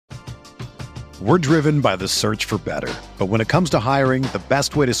We're driven by the search for better. But when it comes to hiring, the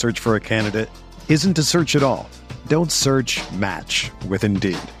best way to search for a candidate isn't to search at all. Don't search, match with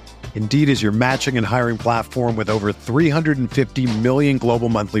Indeed. Indeed is your matching and hiring platform with over 350 million global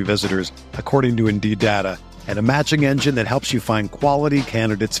monthly visitors, according to Indeed data, and a matching engine that helps you find quality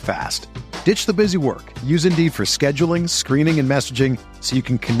candidates fast. Ditch the busy work. Use Indeed for scheduling, screening, and messaging so you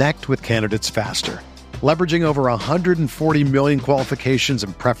can connect with candidates faster. Leveraging over 140 million qualifications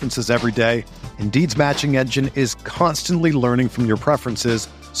and preferences every day, Indeed's matching engine is constantly learning from your preferences,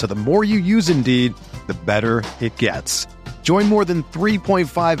 so the more you use Indeed, the better it gets. Join more than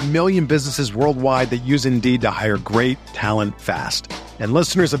 3.5 million businesses worldwide that use Indeed to hire great talent fast. And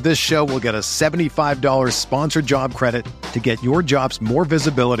listeners of this show will get a $75 sponsored job credit to get your jobs more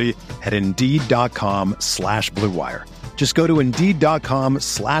visibility at Indeed.com/Blue Wire. Just go to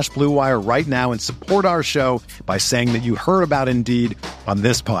Indeed.com/Blue Wire right now and support our show by saying that you heard about Indeed on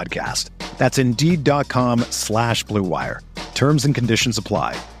this podcast. That's Indeed.com/Blue Wire. Terms and conditions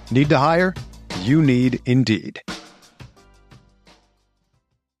apply. Need to hire? You need Indeed.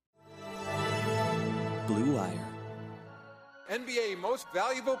 Blue Wire. NBA Most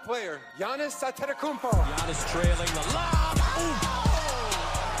Valuable Player, Giannis Antetokounmpo. Giannis trailing the lob.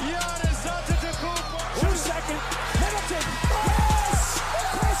 Giannis Antetokounmpo. 2 second. Middleton. Yes!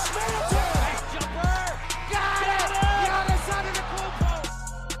 Chris Middleton. Nice jumper. Got it. Giannis Antetokounmpo.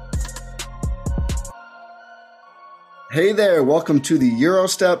 Hey there, welcome to the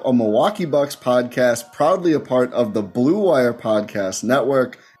Eurostep, a Milwaukee Bucks podcast, proudly a part of the Blue Wire Podcast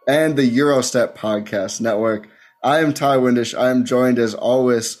Network and the Eurostep Podcast Network. I am Ty Windish. I am joined, as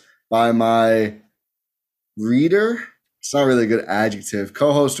always, by my reader. It's not really a good adjective.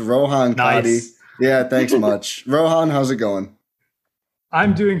 Co-host Rohan Kadi. Nice. Yeah, thanks much. Rohan, how's it going?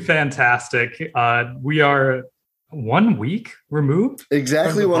 I'm doing fantastic. We are 1 week removed.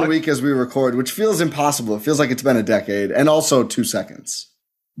 Exactly 1 week as we record, which feels impossible. It feels like it's been a decade, and also 2 seconds.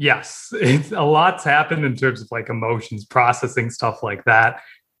 Yes, it's a lot's happened in terms of like emotions, processing stuff like that.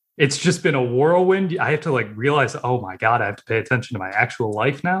 It's just been a whirlwind. I have to like realize, oh my God, I have to pay attention to my actual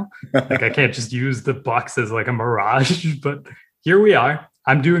life now. Like I can't just use the Bucks as like a mirage, but here we are.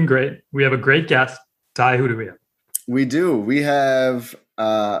 I'm doing great. We have a great guest. Ty, who do we have? We do. We have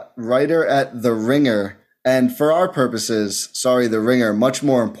writer at The Ringer, and for our purposes, The Ringer, much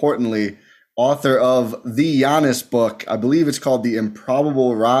more importantly, author of the Giannis book. I believe it's called The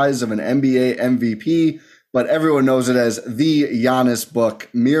Improbable Rise of an NBA MVP, but everyone knows it as the Giannis book,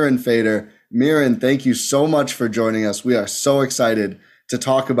 Miran Fader. Miran, thank you so much for joining us. We are so excited to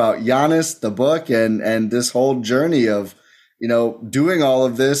talk about Giannis, the book, and this whole journey of, doing all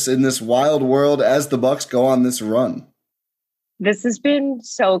of this in this wild world as the Bucks go on this run. This has been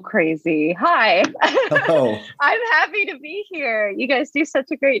so crazy. Hi. Hello. I'm happy to be here. You guys do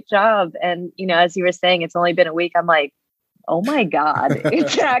such a great job. And, as you were saying, it's only been a week. I'm like, oh my God,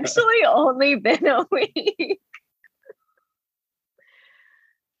 it's actually only been a week.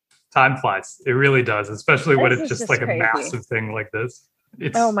 Time flies. It really does, especially when it's just like crazy. A massive thing like this.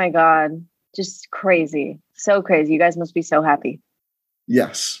 Oh my God, just crazy. So crazy. You guys must be so happy.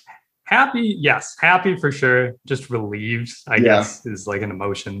 Yes. Happy, yes. Happy for sure. Just relieved, I guess, is like an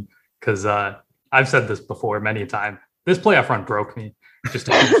emotion. Because I've said this before many times. This playoff run broke me. Just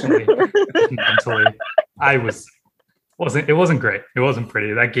emotionally, mentally. It wasn't great. It wasn't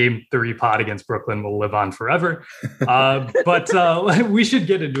pretty. That game 3 pod against Brooklyn will live on forever. But we should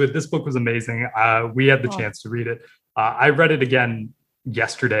get into it. This book was amazing. We had the chance to read it. I read it again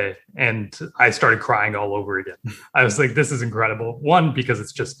yesterday and I started crying all over again. I was like, this is incredible. One, because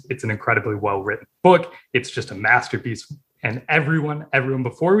it's an incredibly well-written book. It's just a masterpiece. And everyone,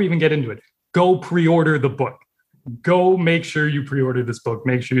 before we even get into it, go pre-order the book. Go make sure you pre-order this book.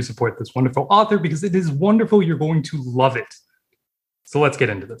 Make sure you support this wonderful author because it is wonderful. You're going to love it. So let's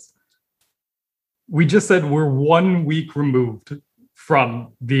get into this. We just said we're 1 week removed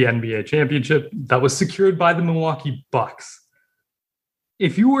from the NBA championship that was secured by the Milwaukee Bucks.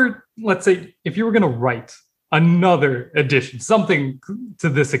 If you were going to write another edition, something to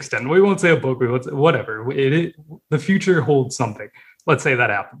this extent, we won't say a book, whatever. The future holds something. Let's say that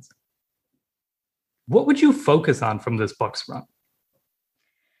happens. What would you focus on from this Bucks run?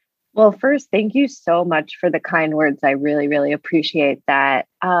 Well, first, thank you so much for the kind words. I really, really appreciate that.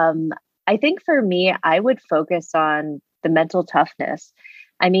 I think for me, I would focus on the mental toughness.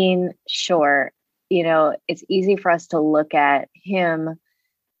 I mean, sure, it's easy for us to look at him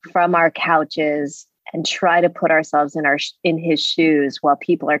from our couches and try to put ourselves in his shoes while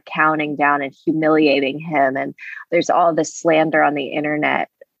people are counting down and humiliating him. And there's all this slander on the internet.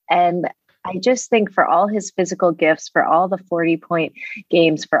 And I just think for all his physical gifts, for all the 40-point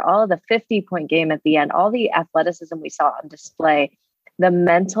games, for all the 50-point game at the end, all the athleticism we saw on display, the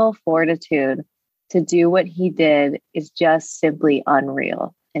mental fortitude to do what he did is just simply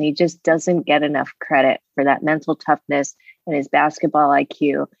unreal. And he just doesn't get enough credit for that mental toughness and his basketball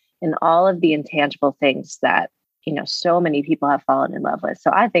IQ and all of the intangible things that, so many people have fallen in love with.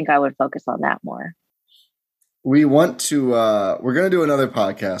 So I think I would focus on that more. We want to, we're going to do another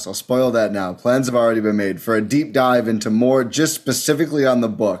podcast. I'll spoil that now. Plans have already been made for a deep dive into more just specifically on the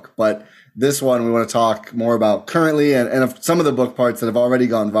book. But this one, we want to talk more about currently and some of the book parts that have already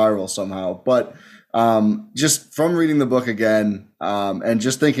gone viral somehow. But just from reading the book again and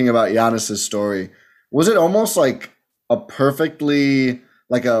just thinking about Giannis's story, was it almost like a perfectly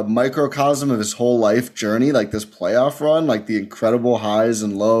like a microcosm of his whole life journey, like this playoff run, like the incredible highs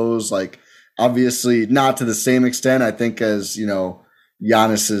and lows, like obviously not to the same extent, I think, as,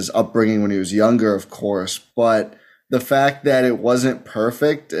 Giannis's upbringing when he was younger, of course, but the fact that it wasn't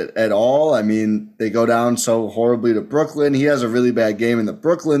perfect at all. I mean, they go down so horribly to Brooklyn. He has a really bad game in the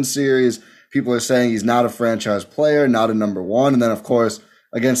Brooklyn series. People are saying he's not a franchise player, not a number one. And then, of course,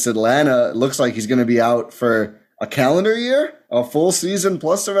 against Atlanta, it looks like he's going to be out for a calendar year, a full season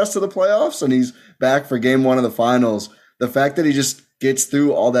plus the rest of the playoffs, and he's back for game one of the finals. The fact that he just gets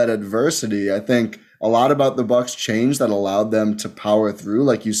through all that adversity, I think a lot about the Bucks changed that allowed them to power through,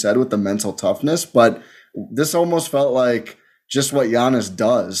 like you said, with the mental toughness. But this almost felt like just what Giannis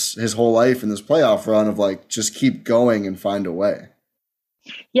does his whole life in this playoff run of like, just keep going and find a way.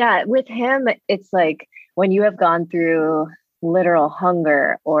 Yeah, with him, it's like when you have gone through literal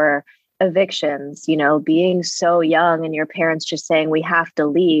hunger or evictions, being so young and your parents just saying we have to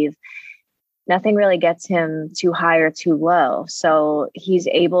leave, nothing really gets him too high or too low. So he's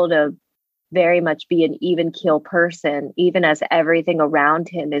able to very much be an even keel person, even as everything around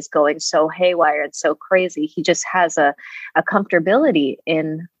him is going so haywire and so crazy. He just has a comfortability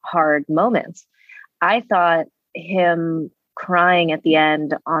in hard moments. I thought him crying at the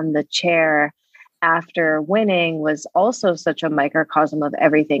end on the chair after winning was also such a microcosm of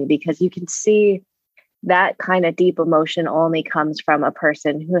everything, because you can see that kind of deep emotion only comes from a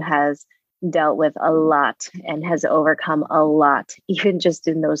person who has dealt with a lot and has overcome a lot, even just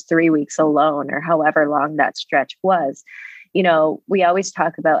in those 3 weeks alone, or however long that stretch was. We always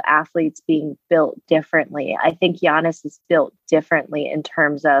talk about athletes being built differently. I think Giannis is built differently in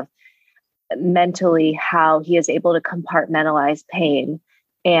terms of mentally how he is able to compartmentalize pain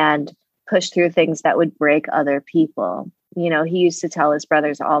and push through things that would break other people. He used to tell his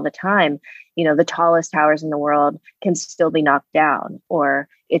brothers all the time, the tallest towers in the world can still be knocked down, or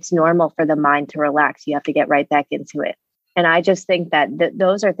it's normal for the mind to relax. You have to get right back into it. And I just think that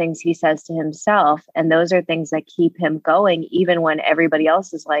those are things he says to himself. And those are things that keep him going, even when everybody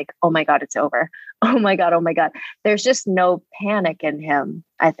else is like, oh my God, it's over. Oh my God. Oh my God. There's just no panic in him,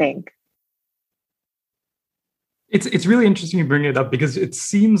 I think. It's really interesting you bring it up, because it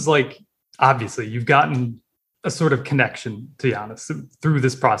seems like obviously you've gotten a sort of connection to Giannis through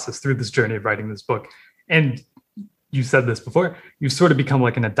this process, through this journey of writing this book. And you said this before, you've sort of become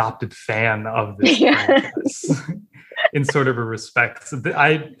like an adopted fan of this franchise in sort of a respect. So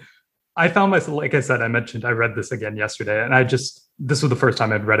I found myself, like I said, I read this again yesterday, and this was the first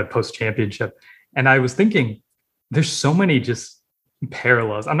time I'd read it post-championship. And I was thinking, there's so many just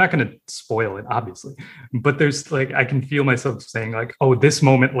parallels. I'm not going to spoil it, obviously, but there's like, I can feel myself saying like, oh, this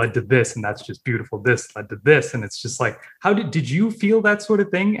moment led to this, and that's just beautiful. This led to this. And it's just like, how did you feel that sort of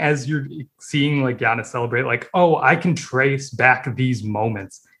thing as you're seeing like Giannis celebrate? Like, oh, I can trace back these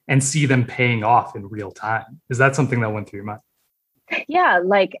moments and see them paying off in real time. Is that something that went through your mind? Yeah.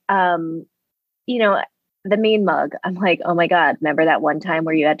 Like, the mean mug. I'm like, oh my God, remember that one time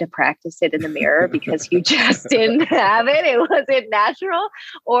where you had to practice it in the mirror because you just didn't have it? It wasn't natural.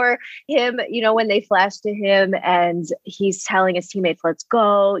 Or him, when they flash to him and he's telling his teammates, let's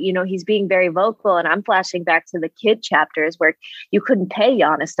go, he's being very vocal. And I'm flashing back to the kid chapters where you couldn't pay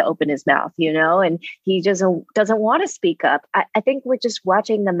Giannis to open his mouth, and he doesn't want to speak up. I think we're just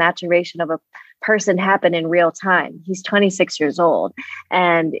watching the maturation of a person happen in real time. He's 26 years old.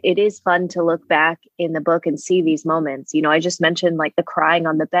 And it is fun to look back in the book and see these moments. I just mentioned like the crying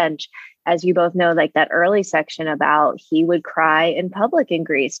on the bench. As you both know, like that early section about he would cry in public in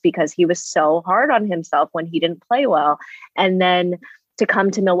Greece because he was so hard on himself when he didn't play well. And then to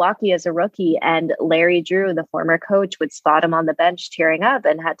come to Milwaukee as a rookie, and Larry Drew, the former coach, would spot him on the bench tearing up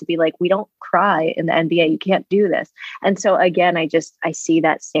and had to be like, we don't cry in the NBA. You can't do this. And so again, I see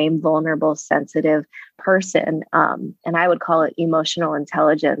that same vulnerable, sensitive person. And I would call it emotional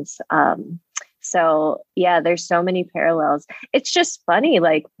intelligence, So yeah, there's so many parallels. It's just funny,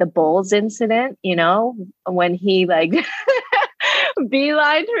 like the Bulls incident, you know, when he like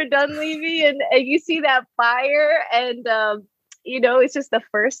beelined for Dunleavy and you see that fire and you know, it's just the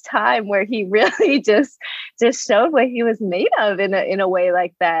first time where he really just showed what he was made of in a way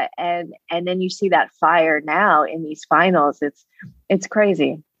like that. And then you see that fire now in these finals. It's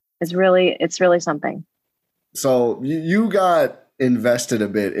crazy. It's really something. So you got invested a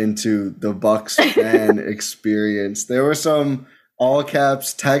bit into the Bucks fan experience. There were some all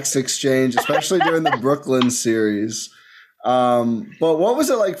caps text exchange, especially during the Brooklyn series. But what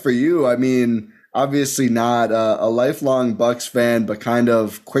was it like for you? I mean, obviously not a lifelong Bucks fan, but kind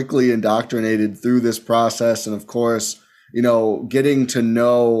of quickly indoctrinated through this process. And of course, you know, getting to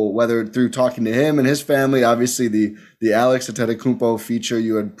know, whether through talking to him and his family, obviously the Alex Antetokounmpo feature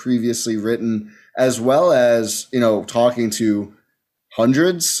you had previously written, as well as, you know, talking to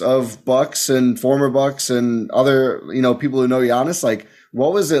hundreds of Bucks and former Bucks and other, you know, people who know Giannis. Like,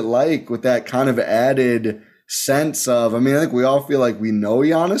 what was it like with that kind of added sense of, I mean, I think we all feel like we know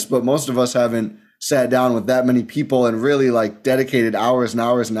Giannis, but most of us haven't sat down with that many people and really like dedicated hours and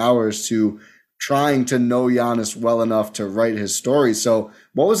hours and hours to trying to know Giannis well enough to write his story. So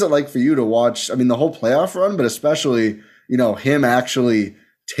what was it like for you to watch, I mean, the whole playoff run, but especially, you know, him actually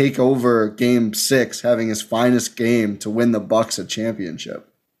take over game 6, having his finest game to win the Bucks a championship?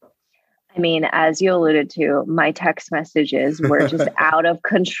 I mean, as you alluded to, my text messages were just out of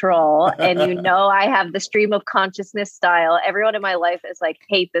control. And you know, I have the stream of consciousness style. Everyone in my life is like,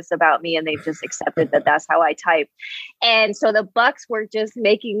 hate this about me. And they've just accepted that that's how I type. And so the Bucks were just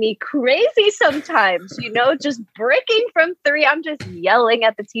making me crazy sometimes, you know, just breaking from 3. I'm just yelling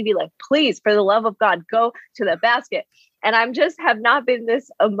at the TV, like, please, for the love of God, go to the basket. And I'm just have not been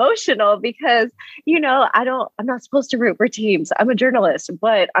this emotional because, you know, I'm not supposed to root for teams. I'm a journalist,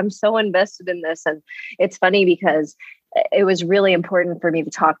 but I'm so invested in this. And it's funny because it was really important for me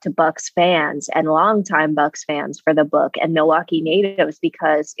to talk to Bucks fans and longtime Bucks fans for the book and Milwaukee natives,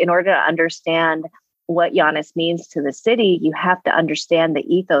 because in order to understand what Giannis means to the city, you have to understand the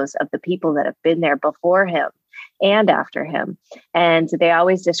ethos of the people that have been there before him and after him. And they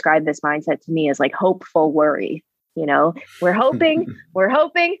always describe this mindset to me as like hopeful worry. You know, we're hoping,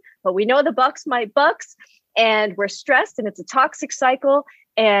 but we know the Bucks might Bucks, and we're stressed and it's a toxic cycle.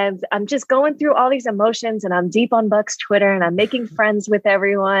 And I'm just going through all these emotions, and I'm deep on Bucks Twitter, and I'm making friends with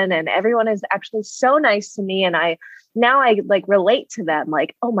everyone, and everyone is actually so nice to me. And I like relate to them,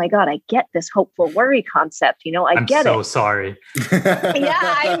 like, oh my God, I get this hopeful worry concept. You know, I'm so sorry. Yeah,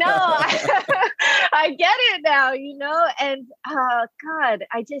 I know. I get it now, you know, and God,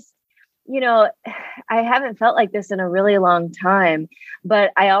 I just, you know, I haven't felt like this in a really long time,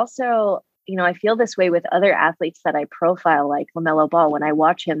 but I also, you know, I feel this way with other athletes that I profile, like LaMelo Ball. When I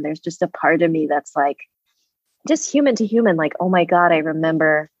watch him, there's just a part of me that's like, just human to human, like, oh my God, I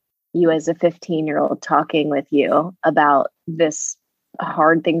remember you as a 15-year-old talking with you about this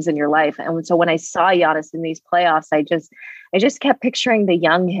hard things in your life. And so when I saw Giannis in these playoffs, I just kept picturing the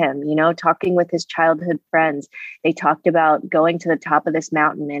young him, you know, talking with his childhood friends. They talked about going to the top of this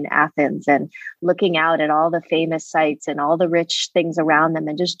mountain in Athens and looking out at all the famous sights and all the rich things around them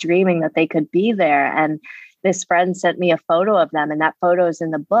and just dreaming that they could be there. And this friend sent me a photo of them, and that photo is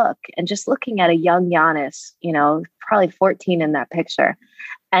in the book. And just looking at a young Giannis, you know, probably 14 in that picture.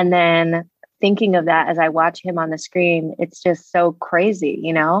 And then thinking of that as I watch him on the screen, it's just so crazy,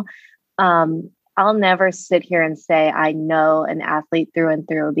 you know? I'll never sit here and say I know an athlete through and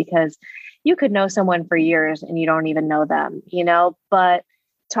through, because you could know someone for years and you don't even know them, you know? But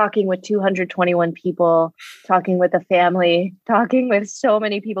talking with 221 people, talking with a family, talking with so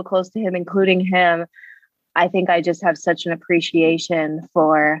many people close to him, including him, I think I just have such an appreciation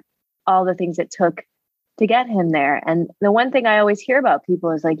for all the things it took to get him there. And the one thing I always hear about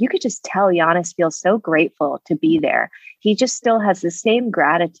people is like, you could just tell Giannis feels so grateful to be there. He just still has the same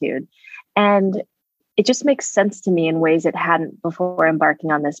gratitude. And it just makes sense to me in ways it hadn't before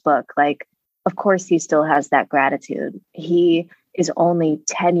embarking on this book. Like, of course, he still has that gratitude. He is only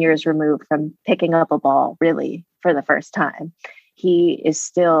 10 years removed from picking up a ball, really, for the first time. He is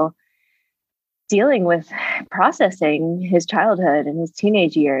still dealing with processing his childhood and his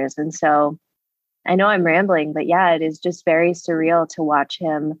teenage years. And so I know I'm rambling, but yeah, it is just very surreal to watch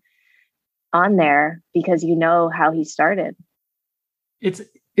him on there, because you know how he started.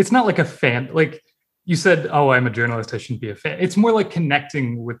 It's not like a fan, like you said, oh, I'm a journalist, I shouldn't be a fan. It's more like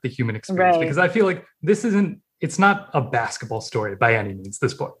connecting with the human experience, right? Because I feel like it's not a basketball story by any means,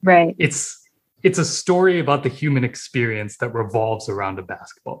 this book. Right. It's a story about the human experience that revolves around a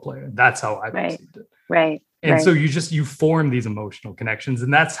basketball player. That's how I perceived it. Right. And so you form these emotional connections,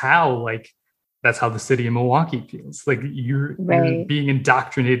 and that's how, like, that's how the city of Milwaukee feels. Like you're being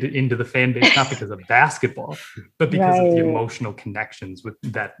indoctrinated into the fan base, not because of basketball, but because of the emotional connections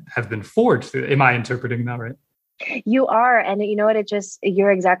that have been forged. Am I interpreting that right? You are. And you know what,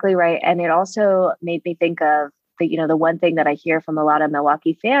 you're exactly right. And it also made me think of the one thing that I hear from a lot of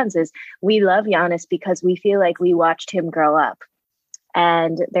Milwaukee fans is we love Giannis because we feel like we watched him grow up.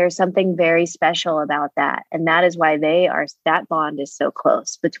 And there's something very special about that. And that is why that bond is so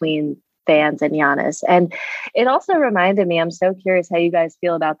close between fans and Giannis. And it also reminded me, I'm so curious how you guys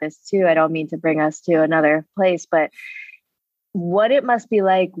feel about this too. I don't mean to bring us to another place, but what it must be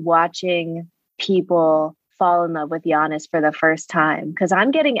like watching people fall in love with Giannis for the first time. Because I'm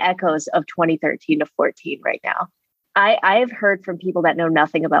getting echoes of 2013 to 14 right now. I've heard from people that know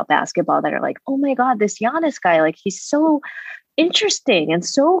nothing about basketball that are like, oh my God, this Giannis guy, like he's so interesting and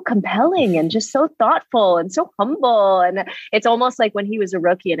so compelling and just so thoughtful and so humble. And it's almost like when he was a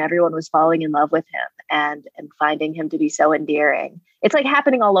rookie and everyone was falling in love with him and finding him to be so endearing. It's like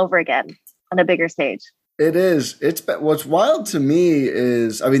happening all over again on a bigger stage. It is. What's wild to me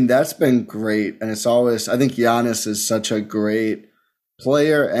is, I mean, that's been great. And it's always, I think Giannis is such a great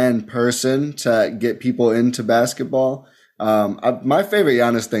player and person to get people into basketball. My favorite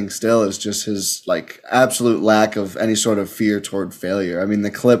Giannis thing still is just his like absolute lack of any sort of fear toward failure. I mean,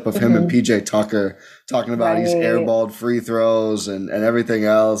 the clip of him and PJ Tucker talking about he's airballed free throws and everything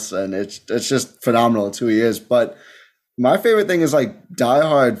else. And it's just phenomenal. It's who he is. But my favorite thing is like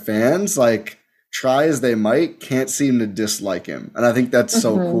diehard fans, like try as they might, can't seem to dislike him. And I think that's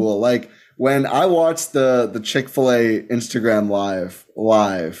so cool. Like when I watched the Chick-fil-A Instagram live,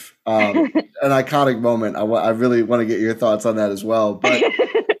 an iconic moment. I really want to get your thoughts on that as well. But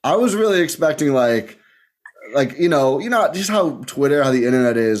I was really expecting like you know just how the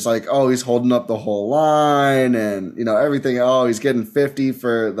internet is, like, oh, he's holding up the whole line and everything. Oh, he's getting 50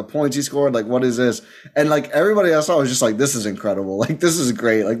 for the points he scored. Like, what is this? And like everybody else, I was just like, this is incredible. Like, this is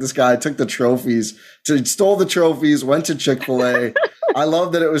great. Like, this guy took the trophies, stole the trophies, went to Chick-fil-A. I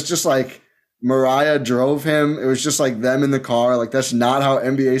love that it was just like Mariah drove him. It was just like them in the car. Like, that's not how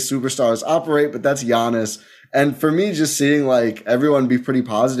NBA superstars operate, but that's Giannis. And for me, just seeing like everyone be pretty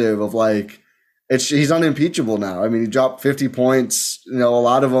positive of like, he's unimpeachable now. I mean, he dropped 50 points, a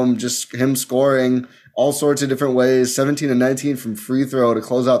lot of them just him scoring all sorts of different ways, 17 and 19 from free throw to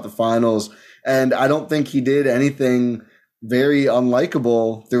close out the finals. And I don't think he did anything very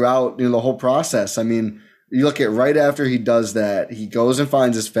unlikable throughout the whole process. I mean, you look at right after he does that, he goes and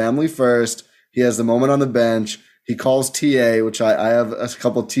finds his family first. He has the moment on the bench. He calls TA, which I have a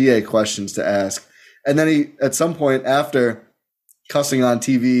couple TA questions to ask. And then he, at some point after cussing on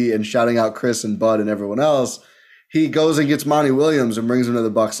TV and shouting out Chris and Bud and everyone else, he goes and gets Monty Williams and brings him to the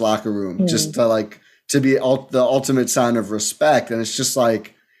Bucks locker room just to be the ultimate sign of respect. And it's just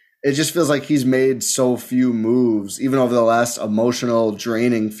like, it just feels like he's made so few moves, even over the last emotional,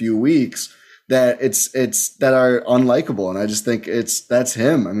 draining few weeks, that that are unlikable. And I just think that's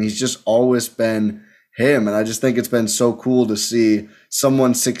him. I mean, he's just always been him. And I just think it's been so cool to see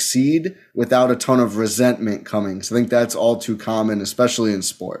someone succeed without a ton of resentment coming. So I think that's all too common, especially in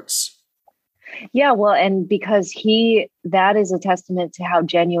sports. Yeah, well, and because that is a testament to how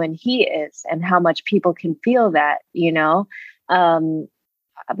genuine he is and how much people can feel that,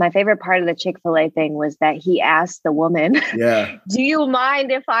 my favorite part of the Chick-fil-A thing was that he asked the woman, do you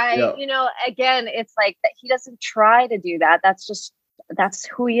mind if I, again, it's like that he doesn't try to do that. That's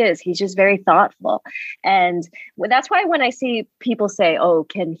who he is. He's just very thoughtful. And that's why when I see people say, oh,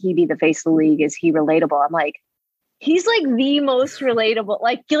 can he be the face of the league? Is he relatable? I'm like, he's like the most relatable.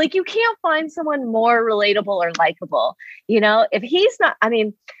 Like you can't find someone more relatable or likable. If he's not, I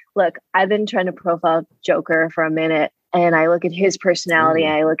mean, look, I've been trying to profile Joker for a minute and I look at his personality.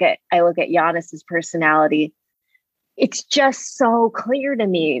 And I look at Giannis's personality. It's just so clear to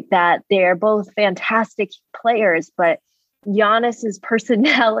me that they're both fantastic players, but Giannis's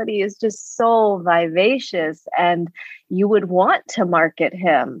personality is just so vivacious and you would want to market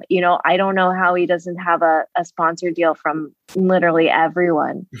him. I don't know how he doesn't have a sponsor deal from literally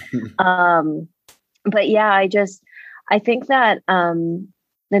everyone. But yeah, I think that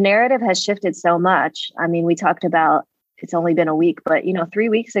the narrative has shifted so much. I mean, we talked about, it's only been a week, but 3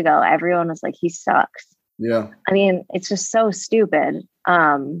 weeks ago, everyone was like, he sucks. Yeah. I mean, it's just so stupid.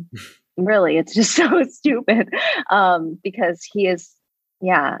 Really, it's just so stupid because he is,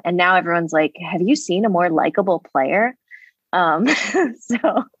 and now everyone's like, have you seen a more likable player?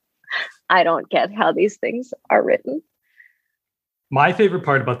 So I don't get how these things are written. My favorite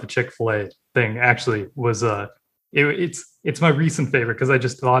part about the Chick-fil-A thing actually was it's my recent favorite because I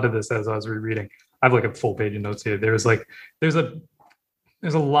just thought of this as I was rereading. I have like a full page of notes here. There's a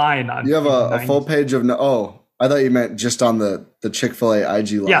There's a line on. You have a full page of I thought you meant just on the Chick-fil-A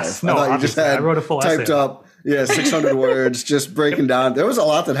IG Live. Yes, no, I thought you just had I wrote a full typed essay up. Yeah, 600 words, just breaking down. There was a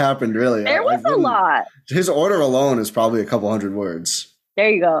lot that happened, really. There was a lot. His order alone is probably a couple hundred words.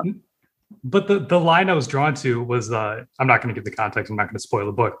 There you go. But the line I was drawn to was, I'm not going to give the context. I'm not going to spoil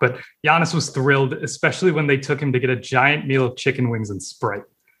the book. But Giannis was thrilled, especially when they took him to get a giant meal of chicken wings and Sprite.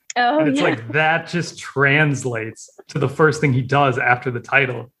 Oh, and it's yeah. like that just translates to the first thing he does after the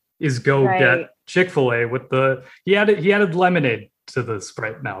title is go get Chick-fil-A with he added lemonade to the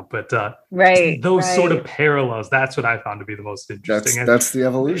Sprite now, but those sort of parallels, that's what I found to be the most interesting. That's the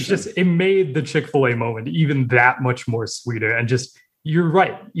evolution. It made the Chick-fil-A moment even that much more sweeter. And just, you're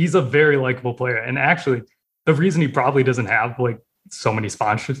right, he's a very likable player. And actually, the reason he probably doesn't have like so many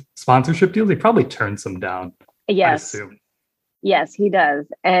sponsorship deals, he probably turned some down. Yes. I assume. Yes, he does.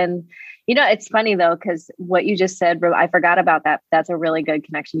 And it's funny though, because what you just said, I forgot about that. That's a really good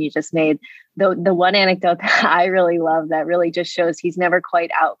connection you just made. The one anecdote that I really love that really just shows he's never quite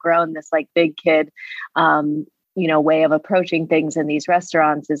outgrown this like big kid, way of approaching things in these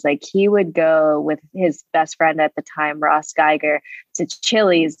restaurants is like he would go with his best friend at the time, Ross Geiger, to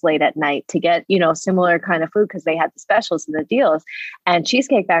Chili's late at night to get, similar kind of food because they had the specials and the deals. And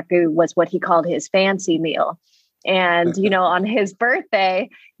Cheesecake Factory was what he called his fancy meal. And, on his birthday,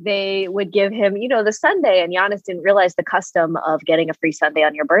 they would give him, the sundae. And Giannis didn't realize the custom of getting a free sundae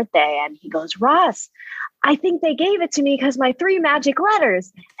on your birthday. And he goes, Ross, I think they gave it to me because my 3 magic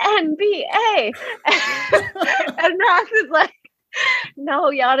letters, NBA. And Ross is like,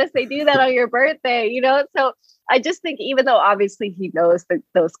 no, Giannis, they do that on your birthday, So I just think even though obviously he knows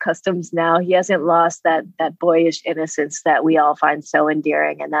those customs now, he hasn't lost that boyish innocence that we all find so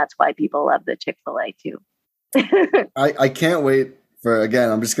endearing. And that's why people love the Chick-fil-A too. I can't wait for, again,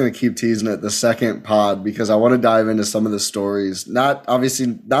 I'm just going to keep teasing it, the second pod, because I want to dive into some of the stories. Not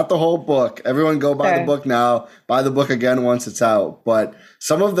the whole book. Everyone go buy the book now. Buy the book again once it's out. But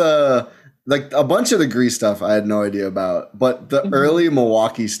some of the, like a bunch of the Greece stuff I had no idea about. But the early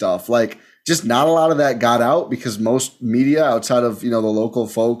Milwaukee stuff, like just not a lot of that got out because most media outside of, the local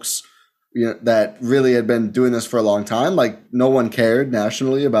folks that really had been doing this for a long time, like no one cared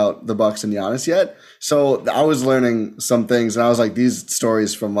nationally about the Bucks and Giannis yet. So I was learning some things and I was like, these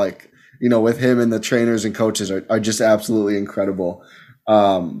stories from like, with him and the trainers and coaches are just absolutely incredible.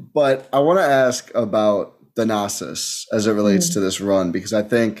 But I want to ask about Thanasis as it relates to this run, because I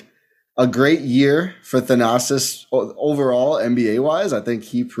think a great year for Thanasis overall, NBA wise. I think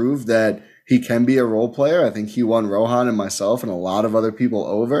he proved that he can be a role player. I think he won Rohan and myself and a lot of other people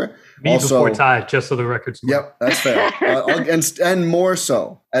over. Me also, before Ty, just so the record's clear. Yep, that's fair. And more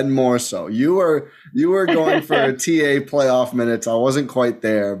so. You were going for TA playoff minutes. I wasn't quite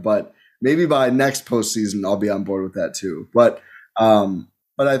there, but maybe by next postseason I'll be on board with that too. But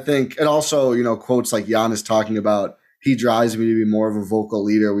I think, and also, quotes like Giannis talking about, he drives me to be more of a vocal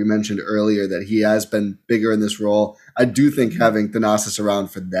leader. We mentioned earlier that he has been bigger in this role. I do think having Thanasis around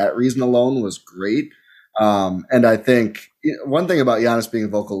for that reason alone was great. And I think one thing about Giannis being a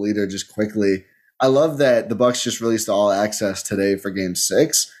vocal leader, just quickly, I love that the Bucks just released All Access today for Game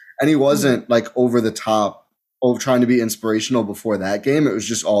 6, and he wasn't like over the top of trying to be inspirational before that game. It was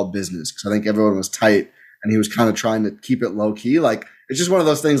just all business because I think everyone was tight, and he was kind of trying to keep it low key. Like it's just one of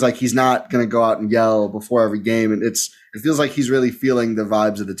those things. Like he's not going to go out and yell before every game, and it feels like he's really feeling the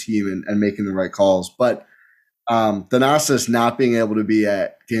vibes of the team and making the right calls. But Thanasis not being able to be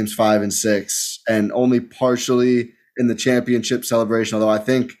at games 5 and 6 and only partially in the championship celebration, although I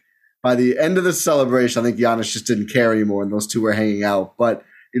think by the end of the celebration, I think Giannis just didn't care anymore and those two were hanging out. But,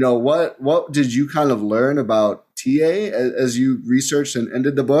 what did you kind of learn about TA as you researched and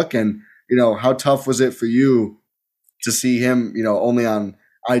did the book? And, how tough was it for you to see him, only on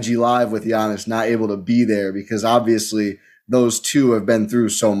IG Live with Giannis, not able to be there? Because obviously those two have been through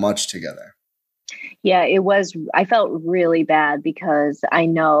so much together. Yeah, I felt really bad because I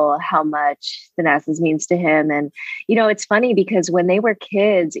know how much Thanasis means to him. And, it's funny because when they were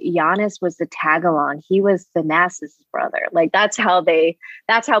kids, Giannis was the tag along. He was Thanasis' brother. Like that's how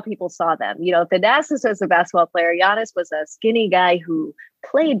people saw them. Thanasis was a basketball player. Giannis was a skinny guy who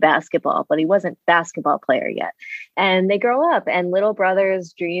played basketball, but he wasn't a basketball player yet. And they grow up and little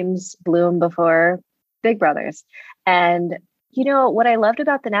brothers' dreams bloom before big brothers. And what I loved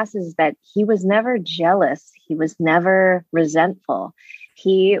about Thanasis is that he was never jealous. He was never resentful.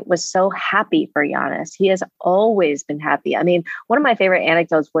 He was so happy for Giannis. He has always been happy. I mean, one of my favorite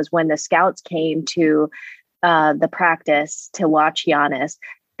anecdotes was when the scouts came to the practice to watch Giannis.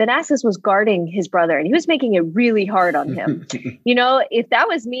 Thanasis was guarding his brother and he was making it really hard on him. If that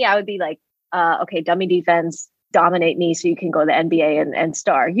was me, I would be like, okay, dummy defense, dominate me so you can go to the NBA and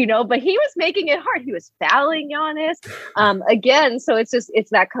star, but he was making it hard. He was fouling Giannis again. So it's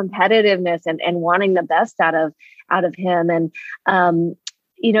that competitiveness and wanting the best out of him. And,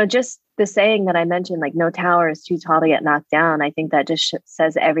 just the saying that I mentioned, like no tower is too tall to get knocked down. I think that just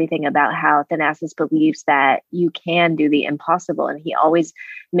says everything about how Thanasis believes that you can do the impossible. And he always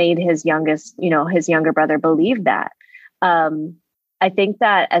made his younger brother believe that. I think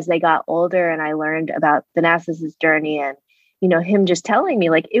that as they got older and I learned about Thanasis's journey and, him just telling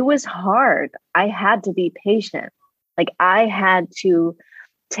me like, it was hard. I had to be patient. Like I had to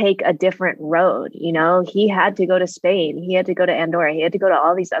take a different road. He had to go to Spain. He had to go to Andorra. He had to go to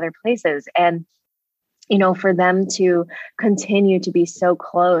all these other places. And, for them to continue to be so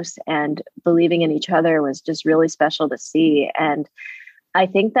close and believing in each other was just really special to see. And I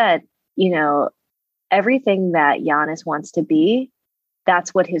think that, everything that Giannis wants to be,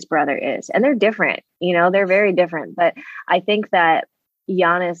 that's what his brother is. And they're different, they're very different. But I think that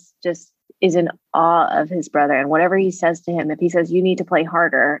Giannis just is in awe of his brother, and whatever he says to him, if he says, you need to play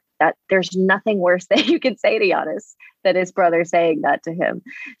harder, that there's nothing worse that you can say to Giannis than his brother saying that to him.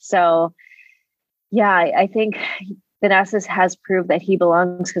 So yeah, I think Thanasis has proved that he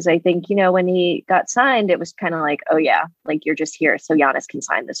belongs, because I think, when he got signed, it was kind of like, oh yeah, like you're just here so Giannis can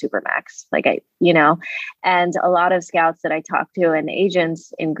sign the Supermax. Like and a lot of scouts that I talked to and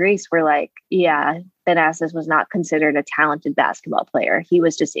agents in Greece were like, yeah, Thanasis was not considered a talented basketball player. He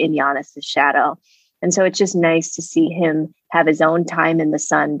was just in Giannis's shadow. And so it's just nice to see him have his own time in the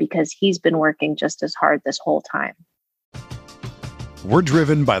sun, because he's been working just as hard this whole time. We're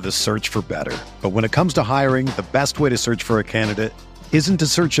driven by the search for better. But when it comes to hiring, the best way to search for a candidate isn't to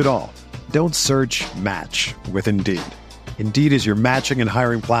search at all. Don't search, match with Indeed. Indeed is your matching and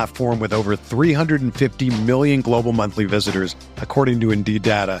hiring platform with over 350 million global monthly visitors, according to Indeed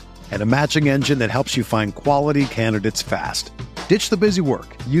data, and a matching engine that helps you find quality candidates fast. Ditch the busy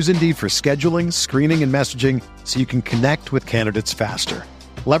work. Use Indeed for scheduling, screening, and messaging so you can connect with candidates faster.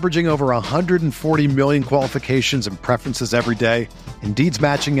 Leveraging over 140 million qualifications and preferences every day, Indeed's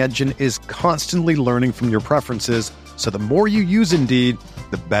matching engine is constantly learning from your preferences, so the more you use Indeed,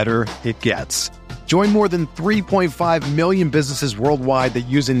 the better it gets. Join more than 3.5 million businesses worldwide that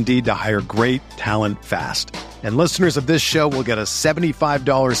use Indeed to hire great talent fast. And listeners of this show will get a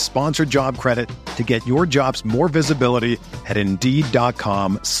 $75 sponsored job credit to get your jobs more visibility at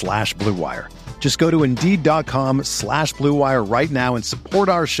Indeed.com/Blue Wire. Just go to Indeed.com/Blue Wire right now and support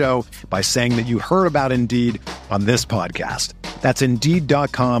our show by saying that you heard about Indeed on this podcast. That's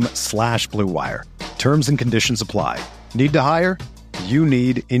Indeed.com/Blue Wire. Terms and conditions apply. Need to hire? You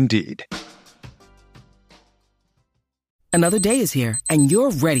need Indeed. Another day is here, and you're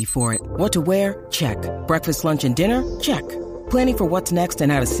ready for it. What to wear? Check. Breakfast, lunch, and dinner? Check. Planning for what's next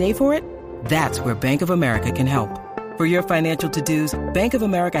and how to save for it? That's where Bank of America can help. For your financial to-dos, Bank of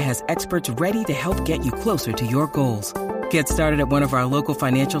America has experts ready to help get you closer to your goals. Get started at one of our local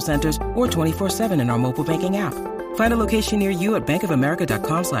financial centers or 24/7 in our mobile banking app. Find a location near you at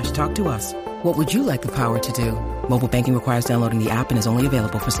bankofamerica.com/talktous. What would you like the power to do? Mobile banking requires downloading the app and is only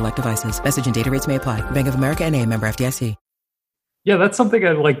available for select devices. Message and data rates may apply. Bank of America NA, member FDIC. Yeah, that's something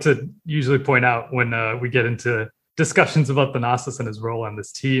I'd like to usually point out when we get into discussions about Thanasis and his role on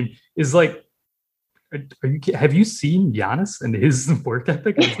this team is like, have you seen Giannis and his work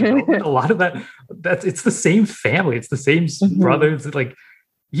ethic? A lot of it's the same family. It's the same brothers. Like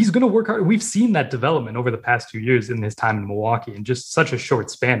he's going to work hard. We've seen that development over the past 2 years in his time in Milwaukee. In just such a short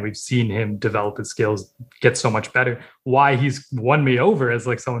span, we've seen him develop his skills, get so much better. Why he's won me over as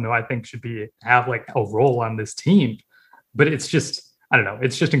like someone who I think should have like a role on this team. But it's just, I don't know.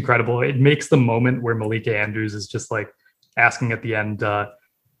 It's just incredible. It makes the moment where Malika Andrews is just like asking at the end,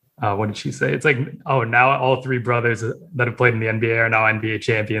 what did she say? It's like, oh, now all three brothers that have played in the NBA are now NBA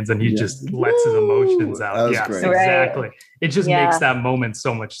champions, and he just lets his emotions out. Yeah, exactly. Right. It just makes that moment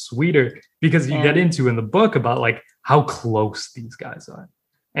so much sweeter because you get into in the book about like how close these guys are,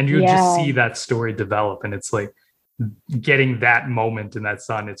 and you just see that story develop, and it's like getting that moment in that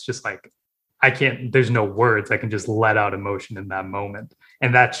sun. It's just like there's no words. I can just let out emotion in that moment,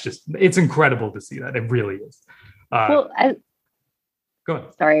 and it's incredible to see that. It really is. Go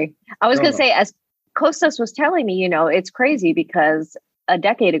ahead. Sorry. I was going to say, as Kostas was telling me, it's crazy because a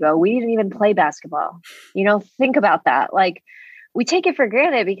decade ago, we didn't even play basketball. Think about that. Like we take it for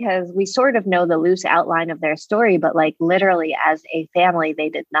granted because we sort of know the loose outline of their story, but like literally as a family, they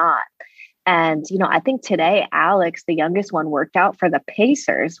did not. And, I think today, Alex, the youngest one, worked out for the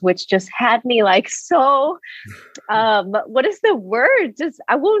Pacers, which just had me like so, what is the word? Just,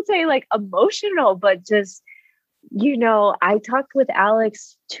 I won't say like emotional, but just I talked with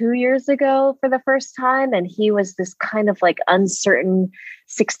Alex 2 years ago for the first time, and he was this kind of like uncertain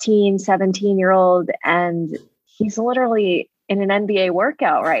 16, 17-year-old. And he's literally in an NBA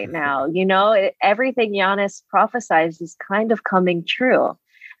workout right now. Everything Giannis prophesies is kind of coming true.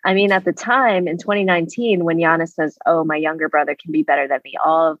 I mean, at the time in 2019, when Giannis says, "Oh, my younger brother can be better than me.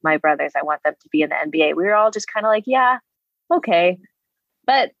 All of my brothers, I want them to be in the NBA." We were all just kind of like, yeah, okay.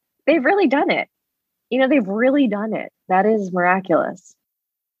 But they've really done it. They've really done it. That is miraculous.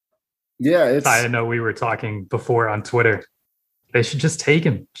 Yeah. I know we were talking before on Twitter. They should just take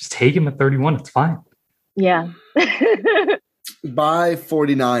him. Just take him at 31. It's fine. Yeah. Buy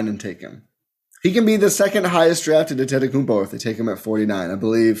 49 and take him. He can be the second highest drafted Antetokounmpo if they take him at 49. I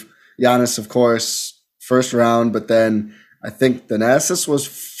believe Giannis, of course, first round, but then I think Thanasis was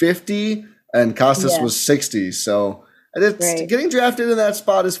 50 and Kostas was 60. So getting drafted in that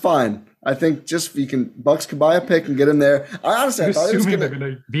spot is fine. I think Bucks can buy a pick and get him there. I thought assuming they're going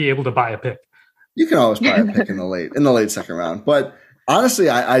to be able to buy a pick. You can always buy a pick in the late second round, but honestly,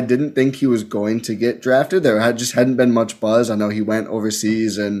 I didn't think he was going to get drafted. There hadn't been much buzz. I know he went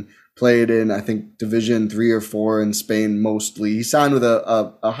overseas and played in, I think, Division 3 or 4 in Spain mostly. He signed with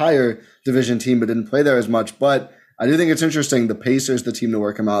a higher division team, but didn't play there as much. But I do think it's interesting. The Pacers, the team to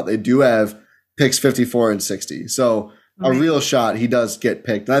work him out, they do have picks 54 and 60. So a real shot he does get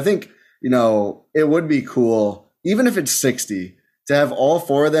picked. And I think, it would be cool, even if it's 60, to have all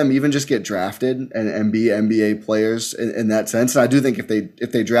 4 of them even just get drafted and be NBA players in that sense. And I do think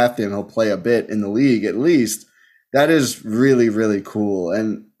if they draft him, he'll play a bit in the league at least. That is really, really cool.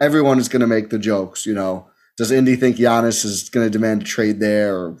 And everyone is going to make the jokes, Does Indy think Giannis is going to demand a trade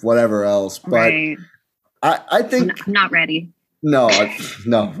there or whatever else? But right. I think I'm not ready. No,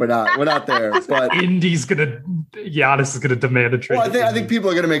 we're not. We're not there. But Giannis is gonna demand a trade. Well, I think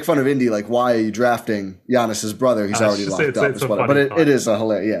people are gonna make fun of Indy, like, why are you drafting Giannis's brother? He's already locked up. But it is a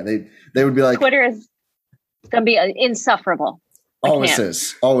hilarious. Yeah, they would be like, Twitter is gonna be insufferable. Always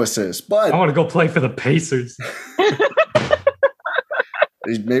is. But I want to go play for the Pacers.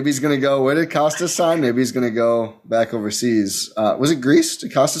 Maybe he's gonna go. Where did Kostas sign? Maybe he's gonna go back overseas. Was it Greece?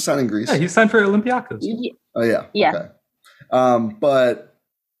 Did Kostas sign in Greece? Yeah, he signed for Olympiacos. Oh yeah. Yeah. Okay. But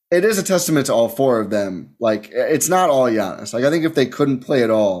it is a testament to all 4 of them. Like, it's not all Giannis. Like, I think if they couldn't play at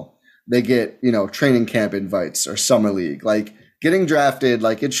all, they get, training camp invites or summer league. Like, getting drafted,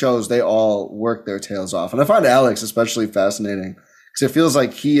 like, it shows they all work their tails off. And I find Alex especially fascinating because it feels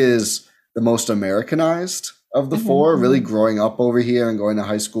like he is the most Americanized of the 4, really growing up over here and going to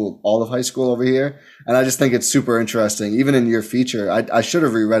high school, all of high school over here. And I just think it's super interesting. Even in your feature, I should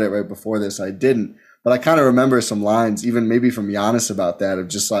have reread it right before this. I didn't. But I kind of remember some lines, even maybe from Giannis about that, of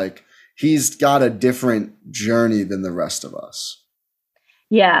just like, he's got a different journey than the rest of us.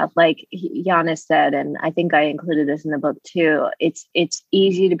 Yeah, like Giannis said, and I think I included this in the book too, it's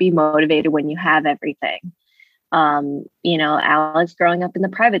easy to be motivated when you have everything. Alex growing up in the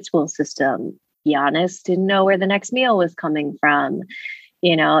private school system, Giannis didn't know where the next meal was coming from.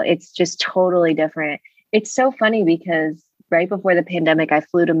 It's just totally different. It's so funny because right before the pandemic, I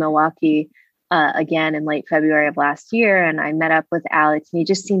flew to Milwaukee again in late February of last year. And I met up with Alex, and he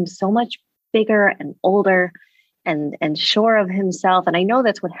just seemed so much bigger and older and sure of himself. And I know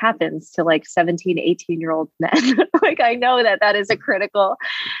that's what happens to like 17, 18-year-old men. Like, I know that is a critical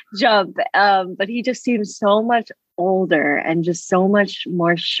jump. But he just seems so much older and just so much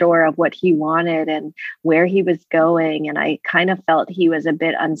more sure of what he wanted and where he was going. And I kind of felt he was a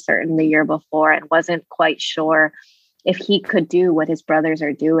bit uncertain the year before and wasn't quite sure if he could do what his brothers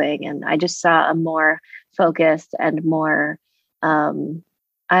are doing. And I just saw a more focused and more,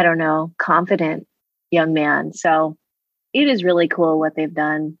 confident young man. So it is really cool what they've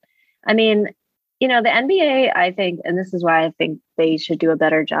done. I mean, the NBA, I think, and this is why I think they should do a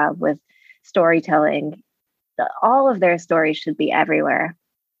better job with storytelling. All of their stories should be everywhere.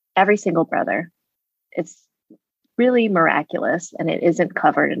 Every single brother. It's really miraculous, and it isn't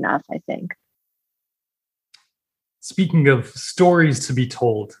covered enough, I think. Speaking of stories to be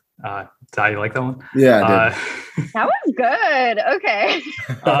told, Ty, you like that one? Yeah, I did. That was good. Okay.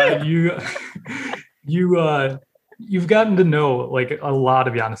 You've gotten to know like a lot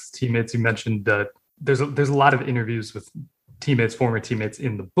of Giannis teammates. You mentioned that there's a lot of interviews with former teammates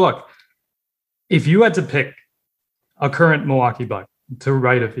in the book. If you had to pick a current Milwaukee Buck to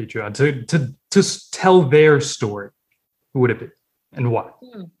write a feature on, to tell their story, who would it be and why?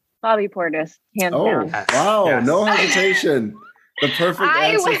 Bobby Portis, hands down. Wow, yes. No hesitation. The perfect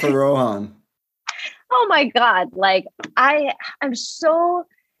answer for Rohan. Oh my God. Like,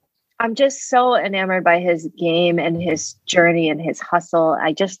 I'm just so enamored by his game and his journey and his hustle.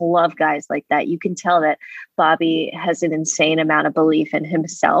 I just love guys like that. You can tell that Bobby has an insane amount of belief in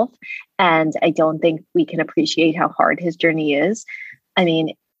himself. And I don't think we can appreciate how hard his journey is. I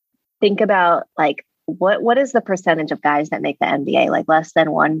mean, think about like, what is the percentage of guys that make the NBA? Like less than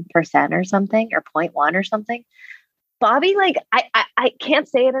 1% or something, or 0.1 or something. Bobby, like, I can't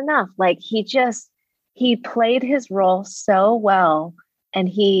say it enough. Like he played his role so well, and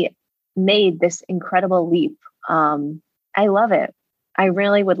he made this incredible leap. I love it. I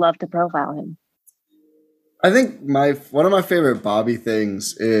really would love to profile him. I think one of my favorite Bobby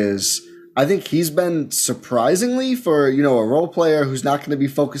things is I think he's been surprisingly, for, a role player who's not going to be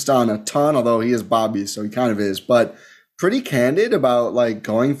focused on a ton, although he is Bobby, so he kind of is, but pretty candid about like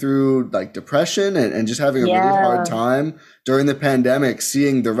going through like depression and just having a really hard time during the pandemic,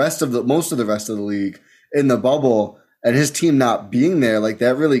 seeing most of the rest of the league in the bubble and his team not being there. Like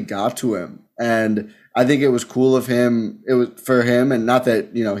that really got to him. And I think it was cool of him. It was for him, and not that,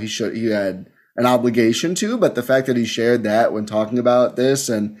 he had an obligation to, but the fact that he shared that when talking about this,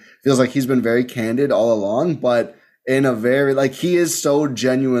 and feels like he's been very candid all along, but in a very, like, he is so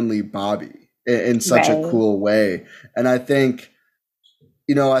genuinely Bobby in such a cool way. And I think,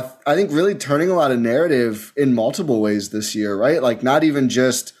 I think really turning a lot of narrative in multiple ways this year, right? Like not even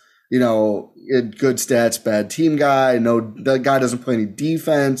just, good stats, bad team guy. No, the guy doesn't play any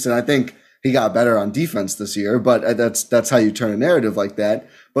defense. And I think he got better on defense this year, but that's how you turn a narrative like that.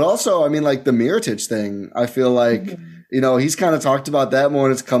 But also, I mean, like the Mirotic thing, I feel like, he's kind of talked about that more,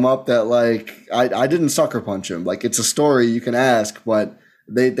 and it's come up that like, I didn't sucker punch him. Like it's a story you can ask, but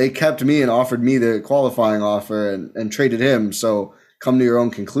they kept me and offered me the qualifying offer and traded him. So come to your own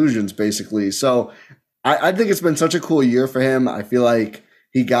conclusions, basically. So I think it's been such a cool year for him. I feel like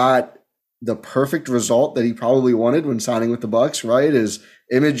he got the perfect result that he probably wanted when signing with the Bucks, right? Is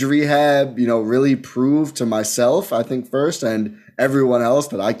image rehab, really proved to myself, I think first, and everyone else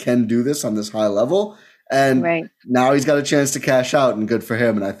that I can do this on this high level. And now he's got a chance to cash out, and good for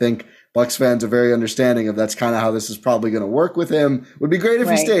him. And I think Bucks fans are very understanding of that's kind of how this is probably going to work with him. Would be great if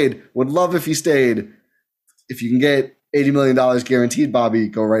he stayed. Would love if he stayed. If you can get $80 million guaranteed, Bobby,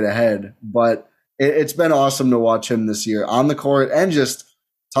 go right ahead. But it's been awesome to watch him this year on the court, and just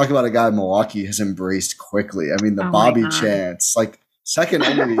talk about a guy Milwaukee has embraced quickly. I mean, the Bobby chants, like second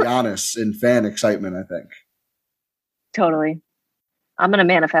only to Giannis in fan excitement, I think. Totally. I'm going to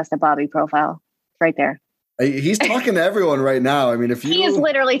manifest a Bobby profile right there. He's talking to everyone right now. I mean, if you... He is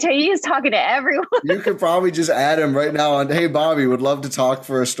literally he's talking to everyone. You could probably just add him right now on, hey, Bobby, would love to talk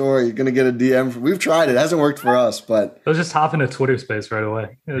for a story. You're going to get a DM. We've tried it. It hasn't worked for us, but... They'll just hop into Twitter space right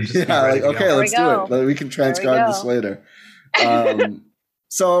away. Okay, let's do it. We can transcribe this later.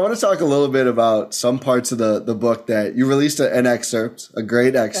 So I want to talk a little bit about some parts of the book that you released an excerpt, a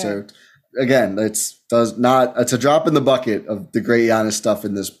great excerpt. Okay. Again, it's a drop in the bucket of the great Giannis stuff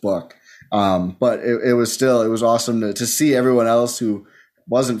in this book. But it was awesome to see everyone else who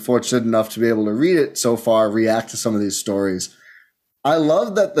wasn't fortunate enough to be able to read it so far react to some of these stories. I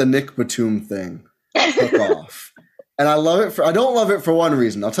love that the Nick Batum thing took off. And I don't love it for one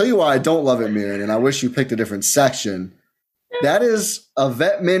reason. I'll tell you why I don't love it, Miriam, and I wish you picked a different section. That is a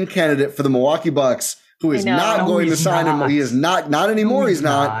vet min candidate for the Milwaukee Bucks who is not going to sign him. He is not anymore. He's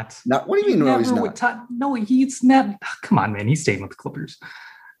not. What do you mean? No, he's not. No, he's not. Come on, man. He's staying with the Clippers.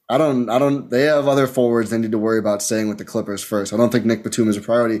 I don't. They have other forwards they need to worry about staying with the Clippers first. I don't think Nick Batum is a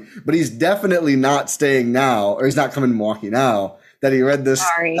priority, but he's definitely not staying now, or he's not coming to Milwaukee now that he read this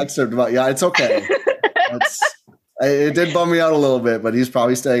excerpt about. Yeah, it's okay. It did bum me out a little bit, but he's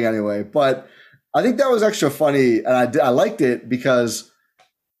probably staying anyway. But I think that was extra funny, and I liked it because,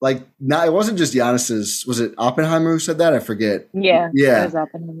 like, now it wasn't just Giannis's. Was it Oppenheimer who said that? I forget. Yeah. It was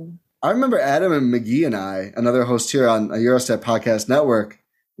Oppenheimer. I remember Adam and McGee and I, another host here on a Eurostat podcast network,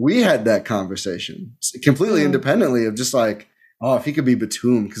 we had that conversation completely independently of just like, oh, if he could be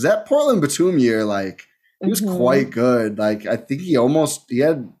Batum, because that Portland Batum year, like, he was quite good. Like, I think he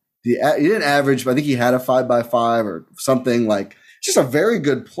didn't average, but I think he had a 5x5 or something, like. Just a very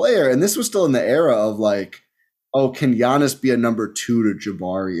good player. And this was still in the era of like, oh, can Giannis be a number 2 to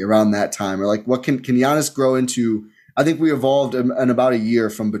Jabari around that time? Or like, what can Giannis grow into? I think we evolved in about a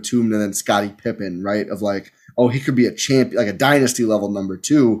year from Batum to then Scottie Pippen, right? Of like, oh, he could be a champion, like a dynasty level number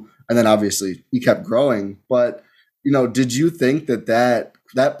 2. And then obviously he kept growing. But, did you think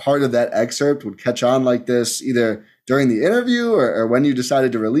that part of that excerpt would catch on like this either during the interview or when you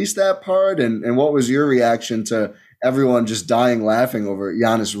decided to release that part? And what was your reaction to everyone just dying laughing over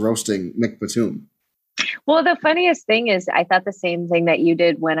Giannis roasting Nick Batum? Well, the funniest thing is I thought the same thing that you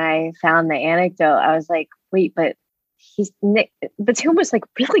did when I found the anecdote. I was like, wait, but Nick Batum was like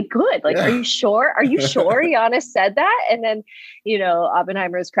really good. Like, are you sure? Are you sure Giannis said that? And then,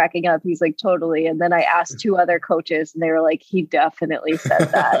 Oppenheimer is cracking up. He's like, totally. And then I asked 2 other coaches and they were like, he definitely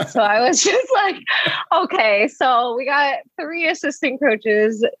said that. So I was just like, okay, so we got 3 assistant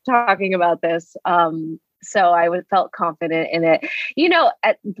coaches talking about this. So I felt confident in it.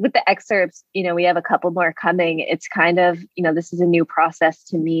 With the excerpts, we have a couple more coming. It's kind of, this is a new process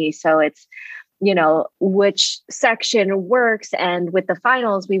to me. So it's, which section works. And with the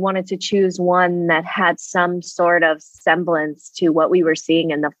finals, we wanted to choose one that had some sort of semblance to what we were seeing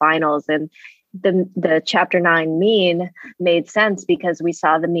in the finals. And the chapter 9 mean made sense because we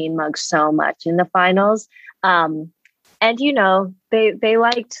saw the mean mug so much in the finals. And, they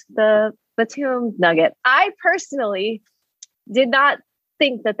liked the Batum nugget. I personally did not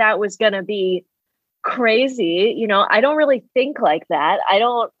think that was going to be crazy. I don't really think like that. I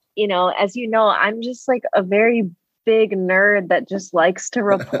don't, as I'm just like a very big nerd that just likes to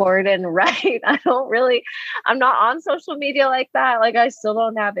report and write. I'm not on social media like that. Like, I still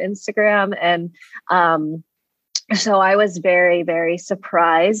don't have Instagram. And so I was very, very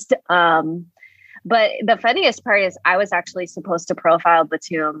surprised. But the funniest part is I was actually supposed to profile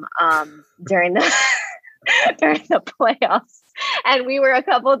Batum during the playoffs. And we were a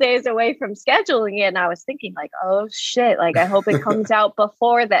couple days away from scheduling it. And I was thinking like, oh shit, like I hope it comes out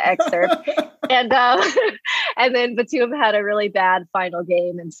before the excerpt. And then Batum had a really bad final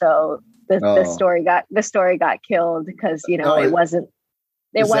game. And so the story got killed because, it wasn't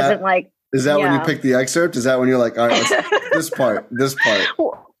like. Is that when you picked the excerpt? Is that when you're like, all right, this part?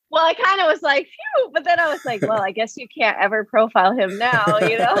 Well, I kind of was like, phew, but then I was like, well, I guess you can't ever profile him now,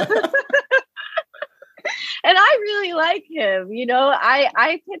 And I really like him,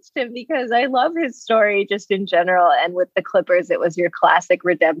 I pitched him because I love his story just in general. And with the Clippers, it was your classic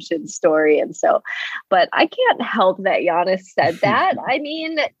redemption story. And so, but I can't help that Giannis said that. I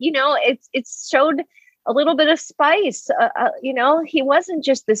mean, it's showed a little bit of spice. He wasn't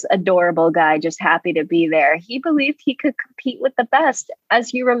just this adorable guy, just happy to be there. He believed he could compete with the best.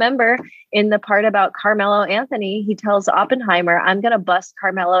 As you remember in the part about Carmelo Anthony, he tells Oppenheimer, I'm going to bust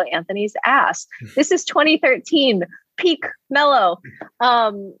Carmelo Anthony's ass. This is 2013, peak Melo.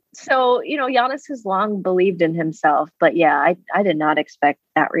 So, Giannis has long believed in himself, but yeah, I did not expect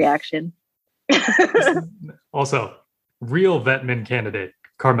that reaction. Also, real Vetman candidate,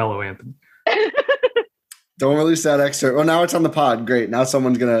 Carmelo Anthony. Don't release that excerpt. Well, now it's on the pod. Great. Now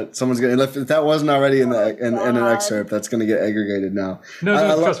someone's gonna. If that wasn't already in an excerpt, that's gonna get aggregated now.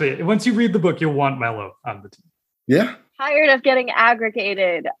 No, trust me. Once you read the book, you'll want Melo on the team. Yeah. Tired of getting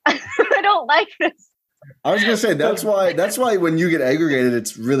aggregated. I don't like this. I was gonna say that's why when you get aggregated,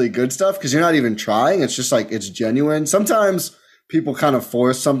 it's really good stuff because you're not even trying. It's just like it's genuine. Sometimes people kind of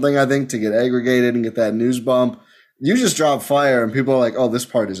force something, I think, to get aggregated and get that news bump. You just drop fire and people are like, oh, this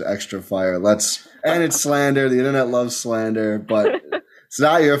part is extra fire. And it's slander. The internet loves slander, but it's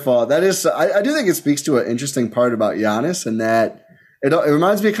not your fault. That is, I do think it speaks to an interesting part about Giannis and that it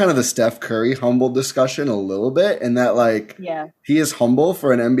reminds me kind of the Steph Curry humble discussion a little bit and that he is humble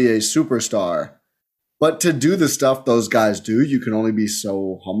for an NBA superstar, but to do the stuff those guys do, you can only be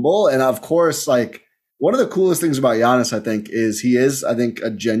so humble. And of course, like one of the coolest things about Giannis, I think, is he is, I think, a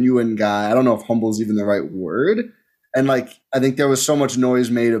genuine guy. I don't know if humble is even the right word. And like, I think there was so much noise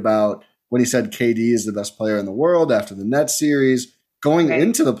made about when he said KD is the best player in the world after the Nets series going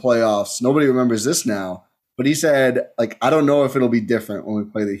into the playoffs. Nobody remembers this now, but he said, like, I don't know if it'll be different when we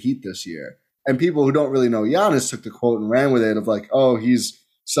play the Heat this year. And people who don't really know Giannis took the quote and ran with it of like, oh, he's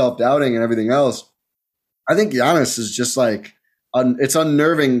self-doubting and everything else. I think Giannis is just like, it's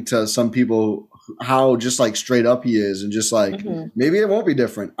unnerving to some people how just like straight up he is and just like, maybe it won't be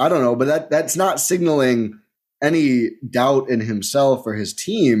different. I don't know, but that's not signaling any doubt in himself or his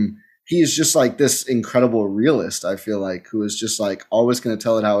team. He's just like this incredible realist, I feel like, who is just like always going to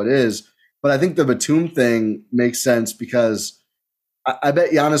tell it how it is. But I think the Batum thing makes sense because I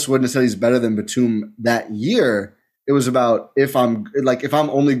bet Giannis wouldn't have said he's better than Batum that year. It was about if I'm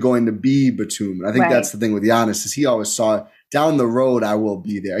only going to be Batum. And I think that's the thing with Giannis is he always saw down the road, I will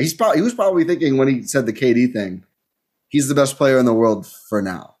be there. He was probably thinking when he said the KD thing, he's the best player in the world for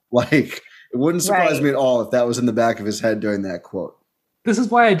now. Like, it wouldn't surprise me at all if that was in the back of his head during that quote. This is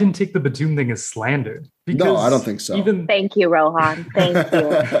why I didn't take the Batum thing as slander. No, I don't think so. Thank you, Rohan. Thank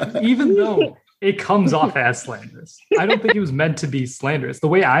you. Even though it comes off as slanderous, I don't think it was meant to be slanderous. The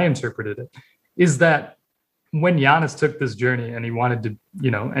way I interpreted it is that when Giannis took this journey and he wanted to,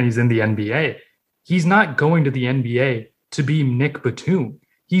 and he's in the NBA, he's not going to the NBA to be Nick Batum.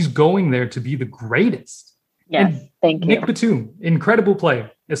 He's going there to be the greatest. Yes, thank you. Nick Batum, incredible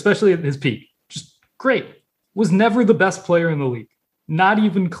player, especially at his peak. Just great. was never the best player in the league. Not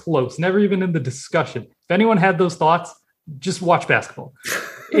even close, never even in the discussion. If anyone had those thoughts, just watch basketball.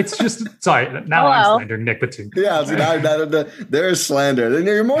 It's just, sorry, now I'm slandering Nick Batum. Yeah, there is slander. And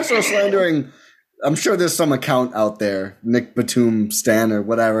you're more so slandering, I'm sure there's some account out there, Nick Batum Stan or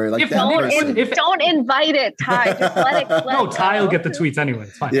whatever. Like don't invite it, Ty. Just let it No, Ty will get the tweets anyway.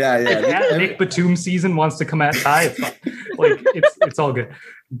 It's fine. Yeah. If Nick Batum season wants to come at Ty, it's fine. Like, it's all good.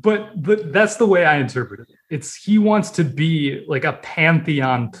 But that's the way I interpret it. He wants to be like a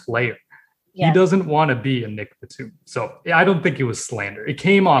pantheon player. Yeah. He doesn't want to be a Nick Batum. So I don't think it was slander. It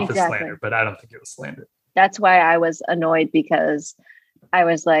came off as slander, but I don't think it was slander. That's why I was annoyed, because I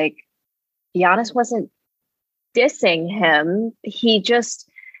was like, Giannis wasn't dissing him. It's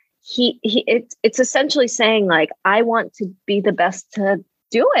essentially saying, like, I want to be the best to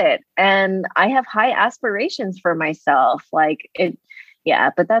do it. And I have high aspirations for myself. Like it.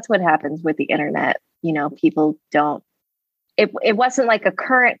 Yeah. But that's what happens with the internet. You know, people don't, it wasn't like a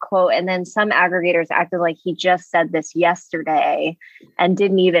current quote. And then some aggregators acted like he just said this yesterday and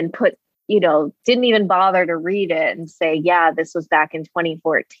didn't even bother to read it and say, yeah, this was back in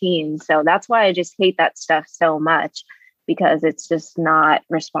 2014. So that's why I just hate that stuff so much, because it's just not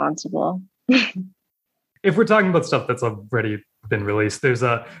responsible. If we're talking about stuff that's already been released, there's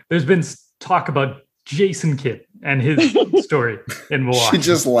been talk about Jason Kidd and his story in Milwaukee. She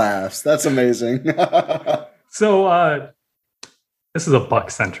just laughs. That's amazing. So this is a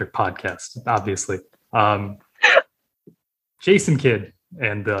Buck-centric podcast, obviously. Jason Kidd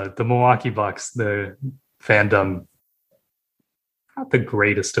and the Milwaukee Bucks, the fandom, not the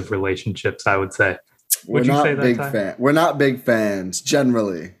greatest of relationships, I would say. Would you say that? We're not big fans,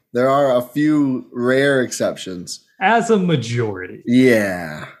 generally. There are a few rare exceptions. As a majority.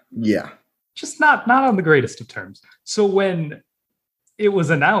 Yeah. Just not on the greatest of terms. So when it was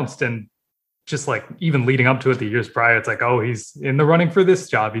announced, and just like even leading up to it the years prior, it's like, oh, he's in the running for this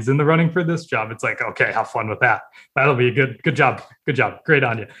job. He's in the running for this job. It's like, okay, have fun with that. That'll be a good job. Good job. Great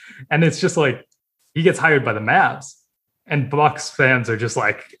on you. And it's just like, he gets hired by the Mavs, and Bucks fans are just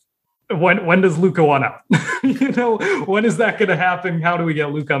like, when does Luka want out? When is that going to happen? How do we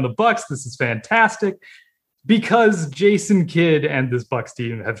get Luka on the Bucks? This is fantastic. Because Jason Kidd and this Bucks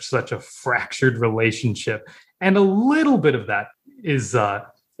team have such a fractured relationship. And a little bit of that is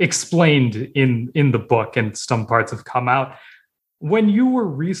explained in the book, and some parts have come out. When you were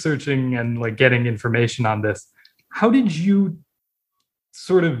researching and like getting information on this, how did you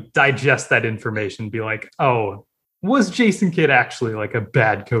sort of digest that information? Be like, oh, was Jason Kidd actually like a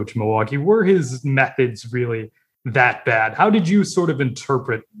bad coach in Milwaukee? Were his methods really that bad? How did you sort of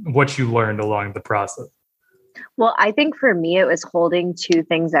interpret what you learned along the process? Well, I think for me, it was holding two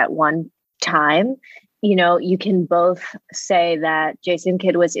things at one time. You know, you can both say that Jason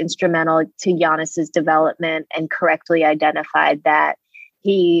Kidd was instrumental to Giannis's development and correctly identified that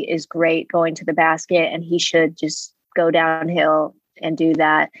he is great going to the basket and he should just go downhill and do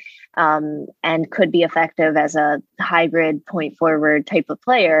that, and could be effective as a hybrid point forward type of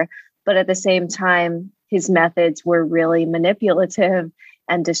player. But at the same time, his methods were really manipulative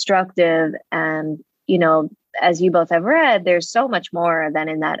and destructive. And, you know, as you both have read, there's so much more than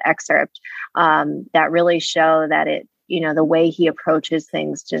in that excerpt that really show that it, you know, the way he approaches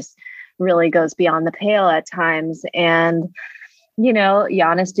things just really goes beyond the pale at times. And, you know,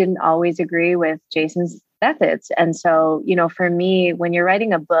 Giannis didn't always agree with Jason's methods. And so, you know, for me, when you're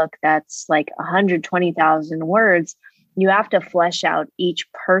writing a book that's like 120,000 words, you have to flesh out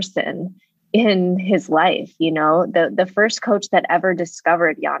each person in his life. You know, the first coach that ever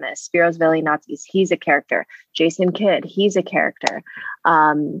discovered Giannis, Spiros Velianatis, he's a character. Jason Kidd, he's a character.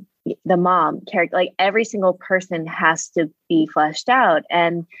 The mom character, like every single person has to be fleshed out.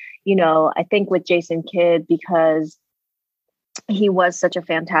 And, you know, I think with Jason Kidd, because he was such a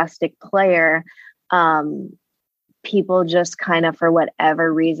fantastic player, people just kind of, for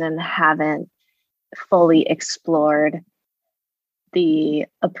whatever reason, haven't fully explored the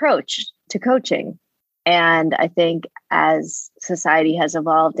approach to coaching. And I think as society has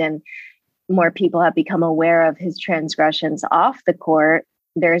evolved and more people have become aware of his transgressions off the court,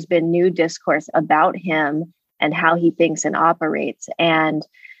 there's been new discourse about him and how he thinks and operates. And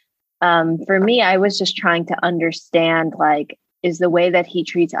for me, I was just trying to understand, like, is the way that he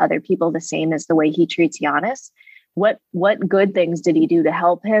treats other people the same as the way he treats Giannis? What good things did he do to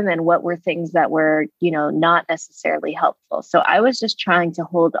help him? And what were things that were, you know, not necessarily helpful? So I was just trying to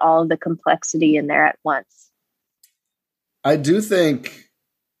hold all of the complexity in there at once. I do think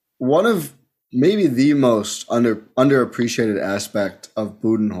one of maybe the most underappreciated aspect of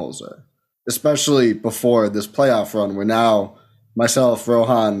Budenholzer, especially before this playoff run, where now myself,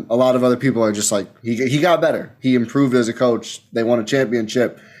 Rohan, a lot of other people are just like, he got better. He improved as a coach. They won a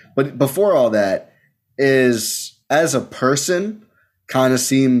championship. But before all that is, as a person, kind of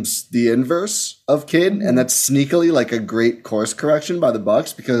seems the inverse of Kidd. And that's sneakily like a great course correction by the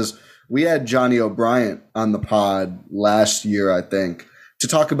Bucks, because we had Johnny O'Brien on the pod last year, I think, to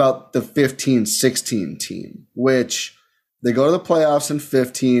talk about the 15-16 team, which they go to the playoffs in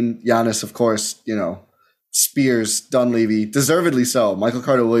 15. Giannis, of course, spears Dunleavy, deservedly so. Michael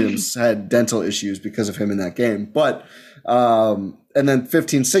Carter-Williams had dental issues because of him in that game. But and then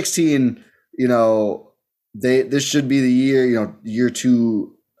 15-16, this should be the year, year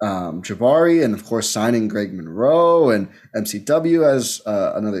two, Jabari, and of course signing Greg Monroe and MCW as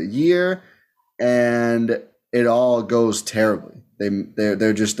another year, and it all goes terribly.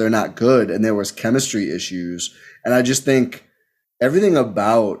 They're not good, and there was chemistry issues, and I just think everything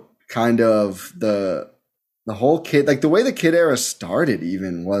about kind of the whole Kidd, like the way the Kidd era started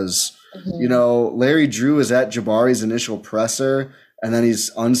even was, Larry Drew is at Jabari's initial presser, and then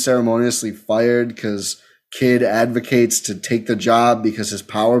he's unceremoniously fired because Kidd advocates to take the job because his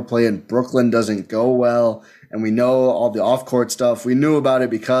power play in Brooklyn doesn't go well. And we know all the off-court stuff. We knew about it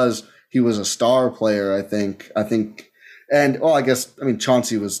because he was a star player, I think. And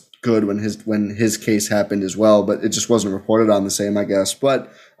Chauncey was good when his case happened as well, but it just wasn't reported on the same, I guess.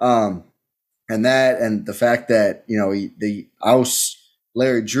 But and the fact that they oust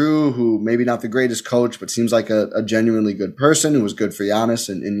Larry Drew, who maybe not the greatest coach, but seems like a genuinely good person who was good for Giannis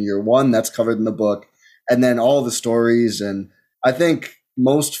in year one. That's covered in the book. And then all the stories. And I think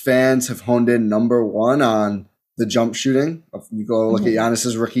most fans have honed in number one on the jump shooting. If you go look at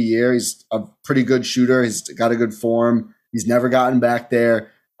Giannis's rookie year, he's a pretty good shooter. He's got a good form. He's never gotten back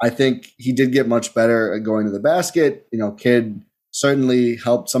there. I think he did get much better at going to the basket. Kidd certainly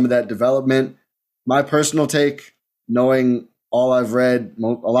helped some of that development. My personal take, knowing all I've read, a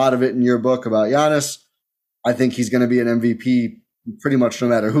lot of it in your book about Giannis, I think he's going to be an MVP pretty much no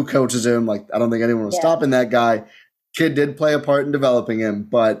matter who coaches him. Like, I don't think anyone was stopping that guy. Kidd did play a part in developing him,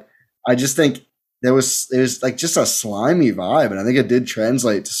 but I just think it was like just a slimy vibe. And I think it did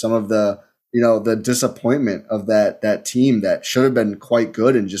translate to some of the disappointment of that team that should have been quite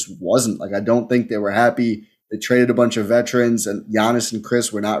good and just wasn't. Like, I don't think they were happy. They traded a bunch of veterans, and Giannis and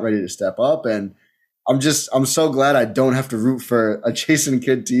Chris were not ready to step up. And I'm so glad I don't have to root for a Jason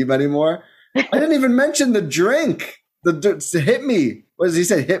Kidd team anymore. I didn't even mention the drink. The hit me. What does he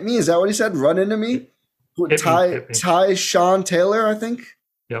say? Hit me? Is that what he said? Run into me? Ty Sean Taylor, I think.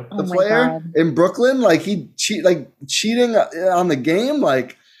 Yep. The player in Brooklyn, like cheating on the game.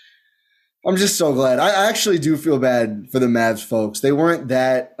 Like, I'm just so glad. I actually do feel bad for the Mavs folks. They weren't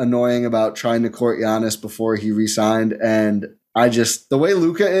that annoying about trying to court Giannis before he re-signed. And the way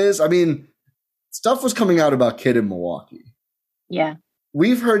Luka is, stuff was coming out about Kidd in Milwaukee. Yeah.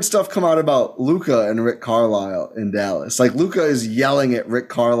 We've heard stuff come out about Luka and Rick Carlisle in Dallas. Like, Luka is yelling at Rick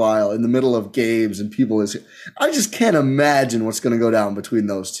Carlisle in the middle of games, and I just can't imagine what's going to go down between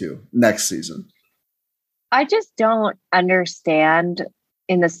those two next season. I just don't understand,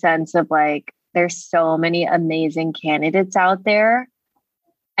 in the sense of, like, there's so many amazing candidates out there.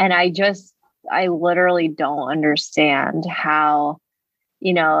 And I literally don't understand how,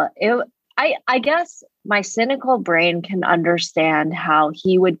 I guess my cynical brain can understand how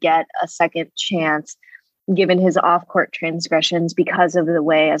he would get a second chance given his off-court transgressions because of the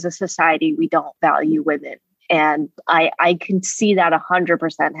way as a society we don't value women. And I can see that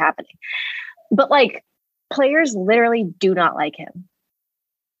 100% happening. But, like, players literally do not like him.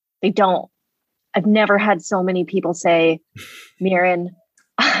 They don't. I've never had so many people say, Mirren,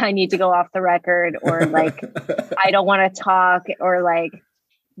 I need to go off the record, or like, I don't want to talk, or like,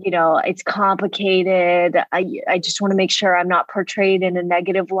 it's complicated. I just want to make sure I'm not portrayed in a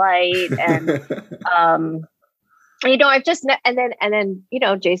negative light. And, I've just, and then,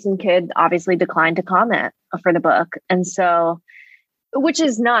 Jason Kidd obviously declined to comment for the book. And so, which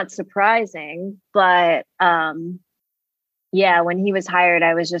is not surprising, but, when he was hired,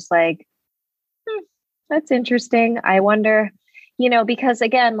 I was just like, that's interesting. I wonder, because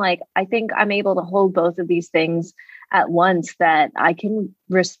again, like, I think I'm able to hold both of these things at once, that I can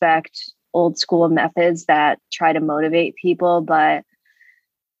respect old school methods that try to motivate people. But,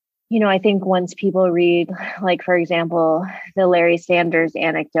 I think once people read, like, for example, the Larry Sanders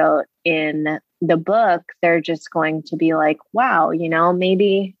anecdote in the book, they're just going to be like, wow,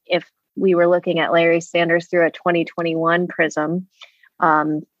 maybe if we were looking at Larry Sanders through a 2021 prism,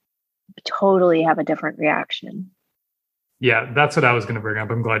 totally have a different reaction. Yeah, that's what I was going to bring up.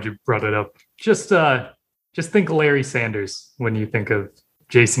 I'm glad you brought it up. Just think Larry Sanders when you think of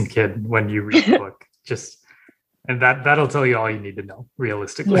Jason Kidd when you read the book. Just And that'll tell you all you need to know,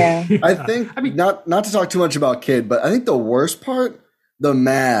 realistically. Yeah. I think, not to talk too much about Kidd, but I think the worst part, the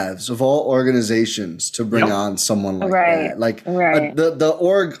Mavs of all organizations to bring on someone like that. Like the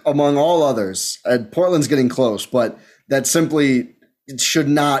org among all others, Portland's getting close, but that simply should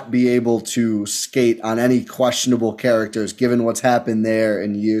not be able to skate on any questionable characters given what's happened there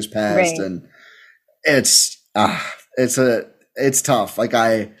in years past. And it's tough. Like,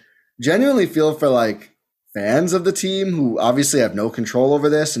 I genuinely feel for like fans of the team who obviously have no control over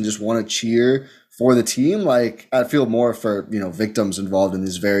this and just want to cheer for the team. Like, I feel more for, victims involved in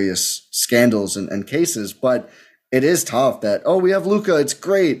these various scandals and cases, but it is tough that, we have Luka, it's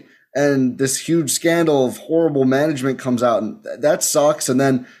great. And this huge scandal of horrible management comes out, and that sucks. And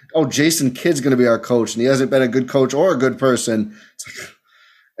then, Jason Kidd's going to be our coach, and he hasn't been a good coach or a good person.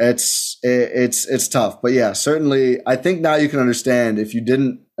 It's tough. But yeah, certainly, I think now you can understand, if you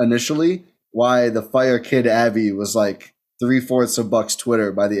didn't initially, why the Fire Kidd Avi was like 3/4 of Buck's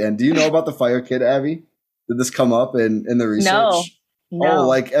Twitter by the end. Do you know about the Fire Kidd Avi? Did this come up in the research? No.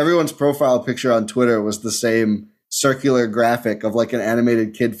 Like everyone's profile picture on Twitter was the same circular graphic of like an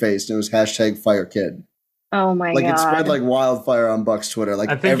animated kid face, and it was #FireKid. Oh my god! Like, it spread like wildfire on Buck's Twitter. Like,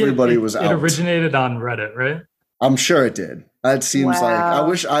 I think everybody was out. It originated on Reddit, right? I'm sure it did. It seems like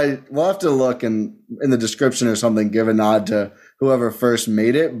we'll have to look in the description or something, give a nod to whoever first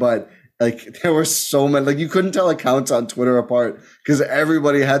made it, but like, there were so many, like, you couldn't tell accounts on Twitter apart because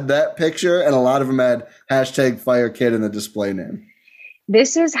everybody had that picture, and a lot of them had #FireKid in the display name.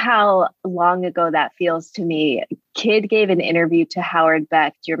 This is how long ago that feels to me. Kidd gave an interview to Howard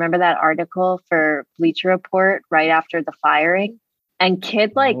Beck. Do you remember that article for Bleacher Report right after the firing? And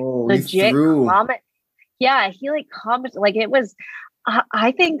Kidd legit comment. Yeah, he commented, like, it was,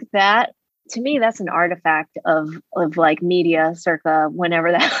 I think that, to me, that's an artifact of like media circa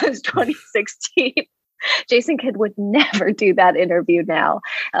whenever that was, 2016. Jason Kidd would never do that interview now.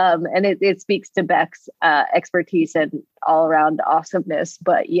 And it speaks to Beck's expertise and all around awesomeness.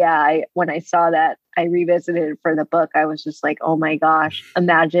 But yeah, when I saw that, I revisited it for the book. I was just like, oh my gosh,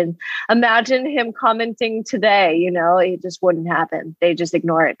 imagine him commenting today. It just wouldn't happen. They just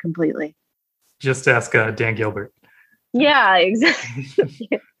ignore it completely. Just ask Dan Gilbert. Yeah, exactly.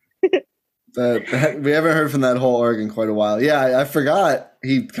 We haven't heard from that whole org in quite a while. Yeah, I forgot.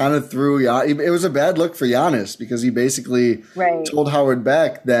 He kind of threw. It was a bad look for Giannis because he basically told Howard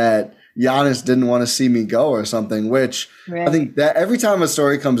Beck that Giannis didn't want to see me go or something. Which I think that every time a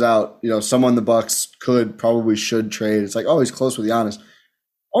story comes out, someone the Bucks should trade. It's like, he's close with Giannis.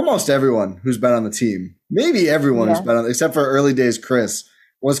 Almost everyone who's been on the team, maybe everyone who's been on, except for early days, Chris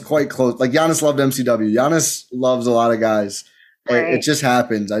was quite close. Like, Giannis loved MCW. Giannis loves a lot of guys. Right. It just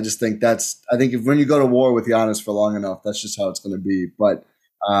happens. I just think when you go to war with Giannis for long enough, that's just how it's going to be. But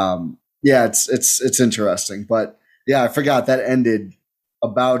it's interesting. But yeah, I forgot that ended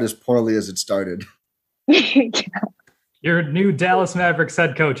about as poorly as it started. Your new Dallas Mavericks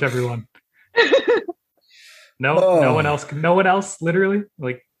head coach, everyone. No one else. Literally,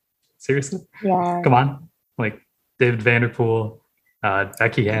 like, seriously. Yeah. Come on, like David Vanderpool,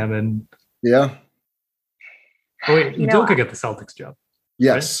 Becky Hammond. Yeah. Oh, wait, Udoka get the Celtics job.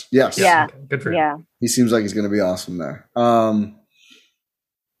 Yes. Right? Yes. Yeah. Okay. Good for him. Yeah. He seems like he's going to be awesome there.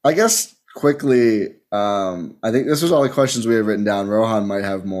 I guess quickly, I think this was all the questions we have written down. Rohan might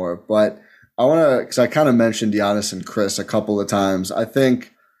have more, but I want to, because I kind of mentioned Giannis and Chris a couple of times. I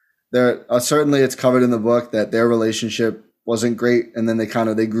think there certainly it's covered in the book that their relationship wasn't great, and then they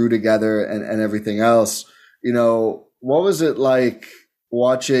grew together and everything else. What was it like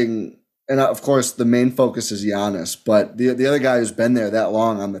watching? And of course, the main focus is Giannis, but the other guy who's been there that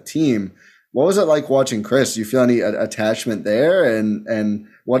long on the team, what was it like watching Chris? Do you feel any attachment there? And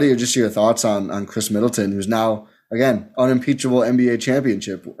what are your thoughts on Chris Middleton, who's now, again, unimpeachable NBA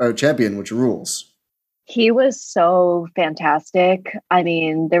champion, which rules? He was so fantastic. I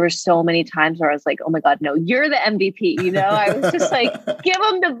mean, there were so many times where I was like, oh my God, no, you're the MVP. I was just like, give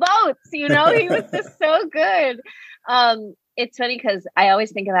him the votes. He was just so good. It's funny because I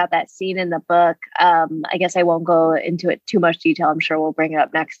always think about that scene in the book. I guess I won't go into it too much detail. I'm sure we'll bring it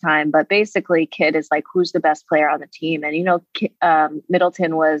up next time. But basically, Kidd is like, who's the best player on the team? And,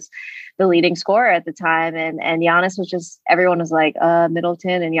 Middleton was the leading scorer at the time. And Giannis was just, everyone was like,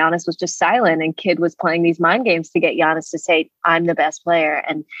 Middleton. And Giannis was just silent. And Kidd was playing these mind games to get Giannis to say, I'm the best player.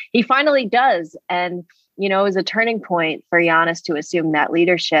 And he finally does. And it was a turning point for Giannis to assume that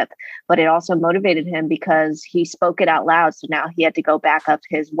leadership, but it also motivated him because he spoke it out loud. So now he had to go back up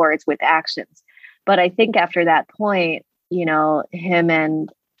his words with actions. But I think after that point, him and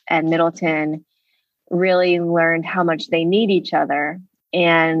Middleton really learned how much they need each other.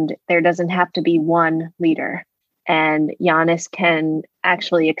 And there doesn't have to be one leader. And Giannis can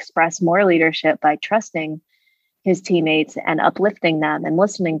actually express more leadership by trusting his teammates and uplifting them and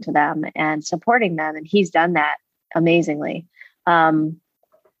listening to them and supporting them. And he's done that amazingly.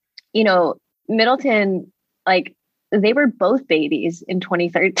 Middleton, like, they were both babies in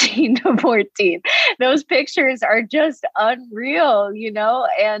 2013 to 14. Those pictures are just unreal,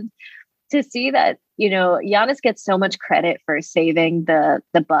 and to see that, Giannis gets so much credit for saving the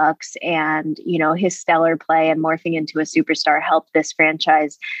Bucks, and, his stellar play and morphing into a superstar helped this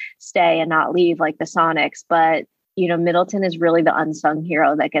franchise stay and not leave like the Sonics. But, Middleton is really the unsung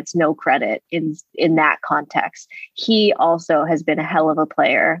hero that gets no credit in that context. He also has been a hell of a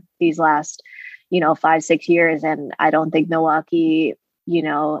player these last 5-6 years. And I don't think Milwaukee,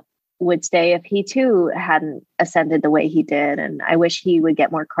 would stay if he too hadn't ascended the way he did. And I wish he would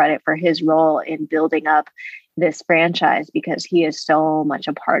get more credit for his role in building up this franchise, because he is so much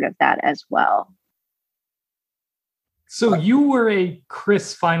a part of that as well. So you were a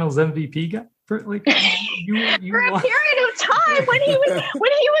Chris Finals MVP guy for a period of time when he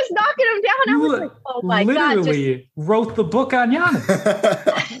was knocking him down. I was like, oh my God. Literally wrote the book on Giannis.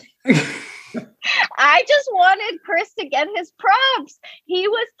 I just wanted Chris to get his props. He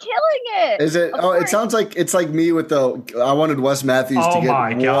was killing it. Is it? It sounds like it's like me with I wanted Wes Matthews to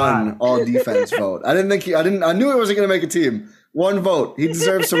get one all defense vote. I knew he wasn't going to make a team. One vote. He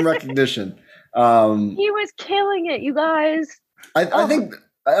deserves some recognition. He was killing it, you guys. I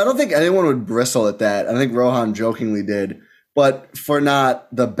don't think anyone would bristle at that. I think Rohan jokingly did. But for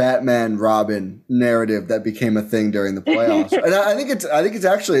not the Batman Robin narrative that became a thing during the playoffs. And I think it's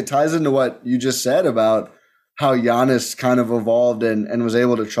actually, it ties into what you just said about how Giannis kind of evolved and was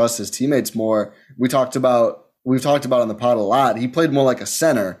able to trust his teammates more. We've talked about on the pod a lot. He played more like a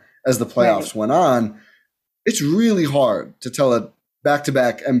center as the playoffs went on. It's really hard to tell a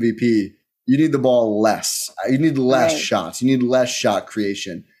back-to-back MVP, you need the ball less. You need less shots. You need less shot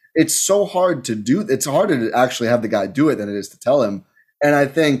creation. It's so hard to do. It's harder to actually have the guy do it than it is to tell him. And I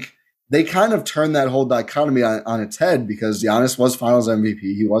think they kind of turned that whole dichotomy on its head, because Giannis was Finals MVP.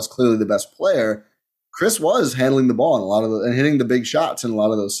 He was clearly the best player. Chris was handling the ball in and hitting the big shots in a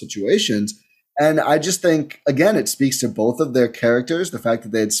lot of those situations. And I just think, again, it speaks to both of their characters, the fact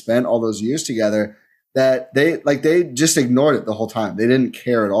that they had spent all those years together, that they just ignored it the whole time. They didn't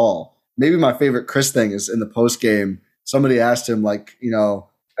care at all. Maybe my favorite Chris thing is in the post game, somebody asked him,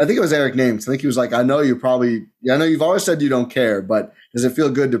 I think it was Eric Names. I think he was like, I know you've always said you don't care, but does it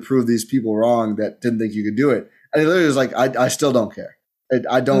feel good to prove these people wrong that didn't think you could do it? And he literally was like, I still don't care.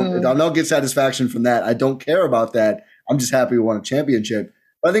 I don't get satisfaction from that. I don't care about that. I'm just happy we won a championship.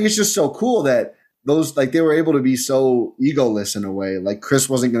 But I think it's just so cool that they were able to be so egoless in a way. Like, Chris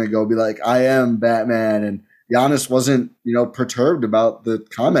wasn't going to go be like, I am Batman. And Giannis wasn't, perturbed about the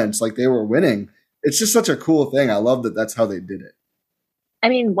comments, like they were winning. It's just such a cool thing. I love that that's how they did it. I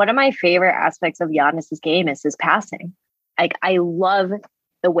mean, one of my favorite aspects of Giannis's game is his passing. Like, I love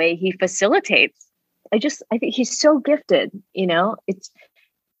the way he facilitates. I think he's so gifted,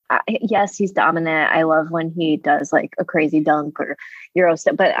 yes, he's dominant. I love when he does like a crazy dunk or Euro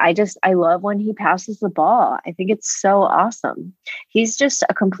step, but I love when he passes the ball. I think it's so awesome. He's just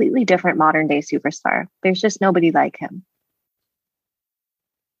a completely different modern day superstar. There's just nobody like him.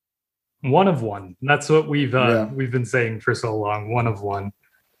 One of one. That's what we've been saying for so long. One of one.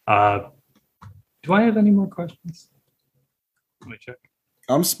 Do I have any more questions? Let me check.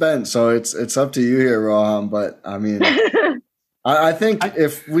 I'm spent, so it's up to you here, Rohan. But I mean, I think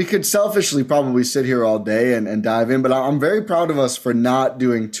if we could selfishly probably sit here all day and dive in, but I'm very proud of us for not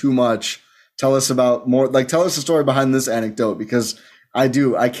doing too much. Tell us the story behind this anecdote, because I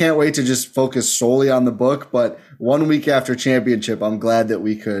can't wait to just focus solely on the book. But 1 week after championship, I'm glad that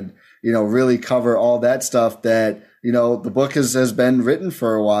we could, really cover all that stuff that, the book has been written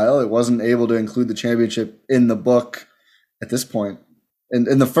for a while. It wasn't able to include the championship in the book at this point.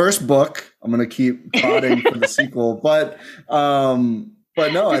 In the first book, I'm going to keep prodding for the sequel, but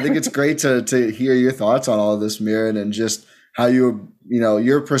no, I think it's great to hear your thoughts on all of this, Miran, and just how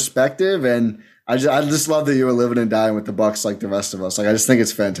your perspective. And I just love that you were living and dying with the Bucks like the rest of us. Like, I just think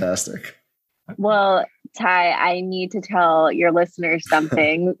it's fantastic. Well, Ty, I need to tell your listeners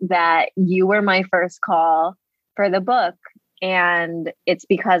something that you were my first call for the book. And it's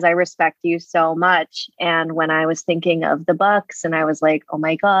because I respect you so much. And when I was thinking of the Bucks and I was like, oh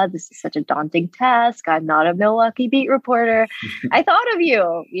my God, this is such a daunting task. I'm not a Milwaukee beat reporter. I thought of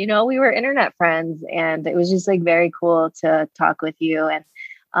you, we were internet friends, and it was just like very cool to talk with you. And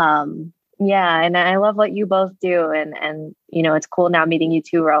and I love what you both do. And it's cool now meeting you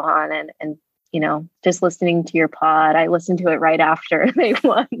too, Rohan. And just listening to your pod, I listened to it right after they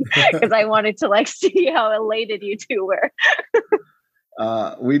won because I wanted to like see how elated you two were.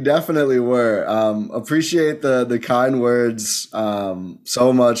 We definitely were. Appreciate the kind words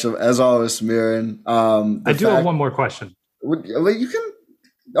so much, as always, Smirin. I do have one more question. You can,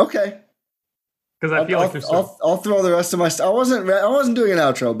 okay. Because I feel like there's I'll throw the rest of my stuff. I wasn't doing an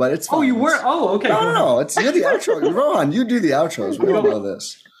outro, but it's fine. Oh, you were? Oh, okay. No. You're the outro. Rohan, you do the outros. We don't know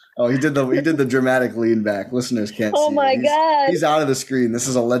this. Oh, he did the dramatic lean back. Listeners can't see. Oh my God. He's out of the screen. This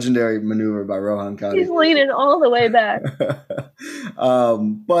is a legiondary maneuver by Rohan Kadi. He's leaning all the way back.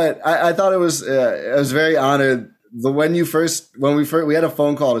 But I thought I was very honored. When we had a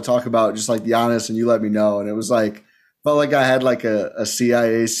phone call to talk about just like Giannis, and you let me know, and it was like felt like I had like a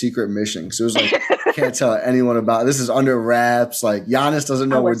CIA secret mission, because it was like can't tell anyone about this is under wraps. Like Giannis doesn't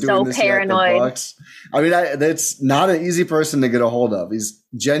know we're doing this yet. The Bucks. I mean, that's not an easy person to get a hold of. He's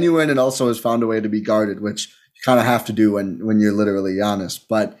genuine and also has found a way to be guarded, which you kind of have to do when you're literally Giannis.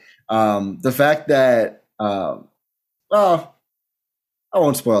 But the fact that I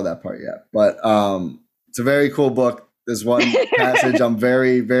won't spoil that part yet, but it's a very cool book. There's one passage I'm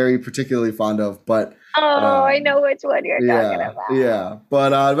very, very particularly fond of, but I know which one you're talking about. Yeah, but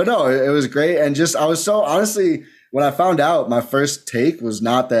no, it was great, and just I was so honestly, when I found out, my first take was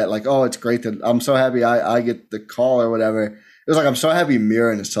not that like, oh, it's great that I'm so happy I get the call or whatever. It was like, I'm so happy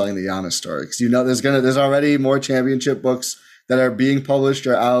Mirin is telling the Giannis story, because there's already more championship books that are being published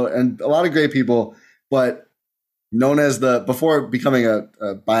or out, and a lot of great people, but known as before becoming a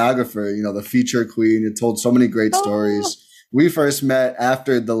biographer, the feature queen, it told so many great stories. We first met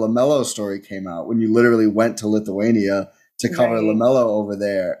after the LaMelo story came out, when you literally went to Lithuania to cover LaMelo over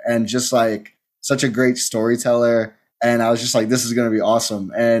there, and just like such a great storyteller. And I was just like, this is going to be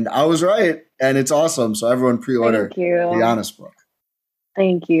awesome. And I was right. And it's awesome. So everyone pre-order the Giannis book.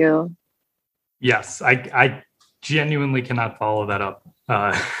 Thank you. Yes. I genuinely cannot follow that up.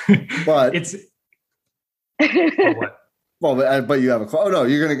 But it's, what? Well, but you have a, oh no,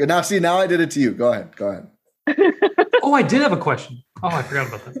 you're going to now see, now I did it to you. Go ahead. Oh, I did have a question. Oh, I forgot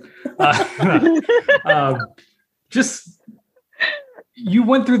about that. Just, you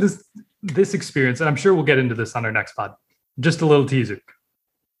went through this experience, and I'm sure we'll get into this on our next pod. Just a little teaser.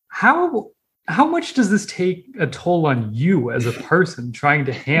 How much does this take a toll on you as a person trying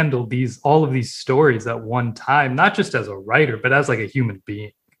to handle all of these stories at one time, not just as a writer, but as like a human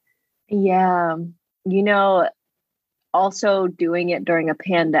being? Yeah. Also doing it during a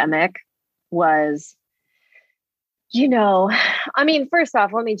pandemic was, I mean, first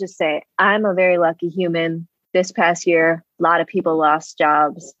off, let me just say, I'm a very lucky human. This past year, a lot of people lost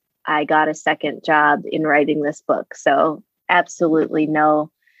jobs. I got a second job in writing this book. So absolutely no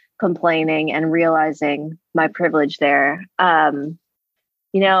complaining and realizing my privilege there.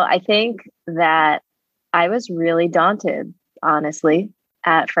 I think that I was really daunted, honestly,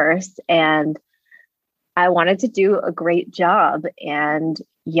 at first. And I wanted to do a great job. And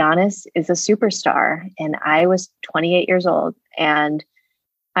Giannis is a superstar. And I was 28 years old. And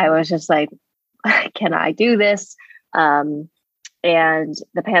I was just like, can I do this? And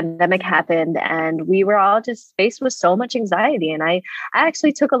the pandemic happened, and we were all just faced with so much anxiety. And I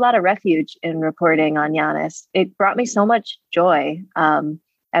actually took a lot of refuge in reporting on Giannis. It brought me so much joy.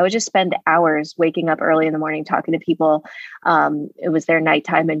 I would just spend hours waking up early in the morning talking to people. It was their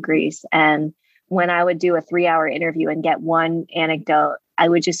nighttime in Greece. And when I would do a 3-hour interview and get one anecdote, I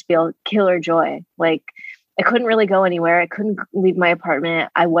would just feel killer joy. Like, I couldn't really go anywhere. I couldn't leave my apartment.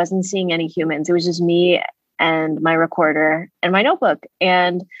 I wasn't seeing any humans. It was just me and my recorder and my notebook.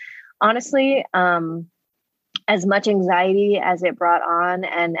 And honestly, as much anxiety as it brought on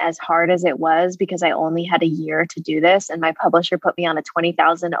and as hard as it was, because I only had a year to do this, and my publisher put me on a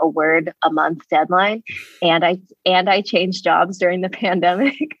 20,000 a word a month deadline, and I changed jobs during the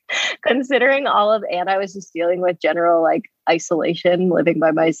pandemic, considering and I was just dealing with general like isolation, living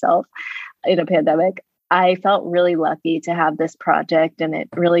by myself in a pandemic. I felt really lucky to have this project, and it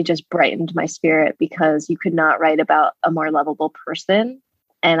really just brightened my spirit, because you could not write about a more lovable person.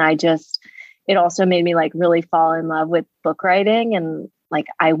 And it also made me like really fall in love with book writing, and like,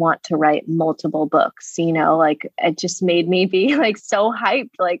 I want to write multiple books, like it just made me be like so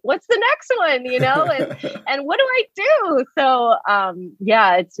hyped, like what's the next one, and what do I do? So,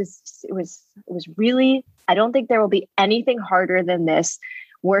 it was really, I don't think there will be anything harder than this,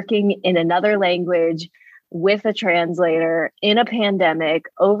 working in another language with a translator in a pandemic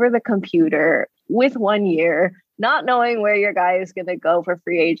over the computer with 1 year, not knowing where your guy is going to go for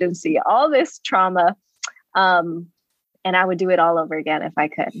free agency, all this trauma. And I would do it all over again if I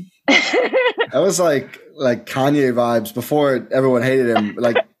could. That was like Kanye vibes before everyone hated him,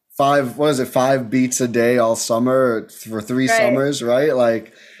 like 5 beats a day all summer for 3 summers, right?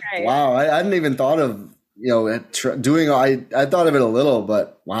 Like, wow, I hadn't even thought of, doing, I thought of it a little,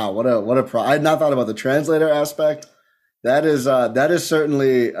 but wow, I had not thought about the translator aspect. That is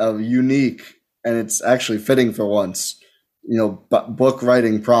certainly a unique, and it's actually fitting for once, book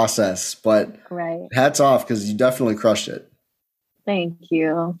writing process, but hats off, because you definitely crushed it. Thank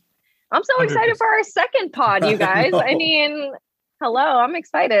you. I'm so excited 100%. For our second pod, you guys. I mean, hello, I'm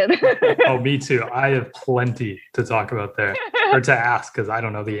excited. Oh, me too. I have plenty to talk about there, or to ask, because I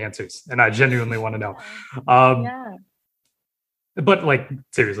don't know the answers, and I genuinely want to know. But like,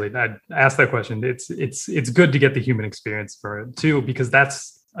 seriously, I asked that question. It's good to get the human experience for it too, because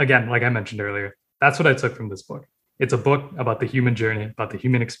that's, again, like I mentioned earlier, that's what I took from this book. It's a book about the human journey, about the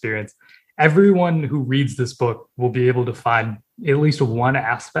human experience. Everyone who reads this book will be able to find at least one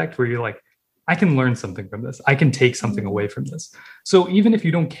aspect where you're like, I can learn something from this. I can take something away from this. So even if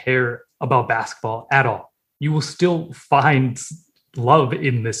you don't care about basketball at all, you will still find love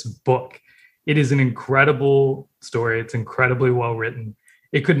in this book. It is an incredible story. It's incredibly well written.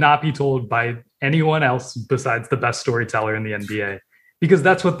 It could not be told by anyone else besides the best storyteller in the NBA, because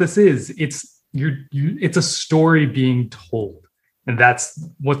that's what this is. It's a story being told. And that's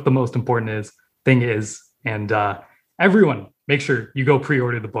what the most important thing is. And everyone, make sure you go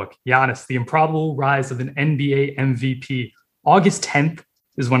pre-order the book. Giannis, The Improbable Rise of an NBA MVP. August 10th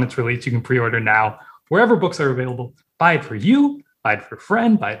is when it's released. You can pre-order now. Wherever books are available, buy it for you, buy it for a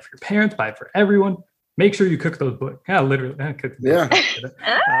friend, buy it for your parents, buy it for everyone. Make sure you cook those books. Yeah, literally. Cook the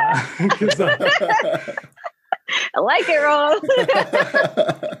books. I like it, Ron.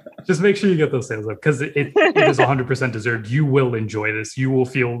 Just make sure you get those sales up, because it is 100% deserved. You will enjoy this. You will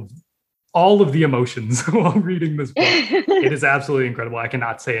feel all of the emotions while reading this book. It is absolutely incredible. I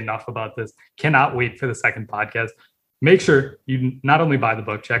cannot say enough about this. Cannot wait for the second podcast. Make sure you not only buy the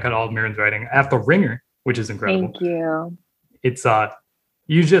book, check out all of Miran's writing at The Ringer, which is incredible. Thank you. It's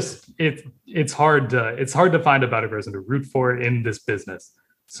it's hard to find a better person to root for in this business.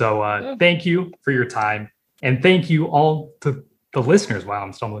 So thank you for your time, and thank you all to the listeners. Wow,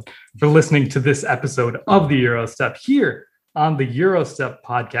 I'm stumbling, for listening to this episode of the Eurostep here on the Eurostep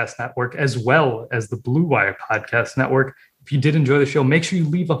Podcast Network, as well as the Blue Wire Podcast Network. If you did enjoy the show, make sure you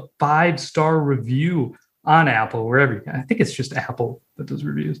leave a 5-star review on Apple, wherever. I think it's just Apple that does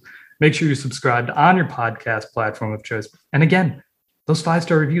reviews. Make sure you're subscribed on your podcast platform of choice. And again, those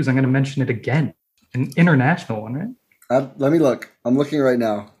 5-star reviews, I'm going to mention it again. An international one, right? Let me look. I'm looking right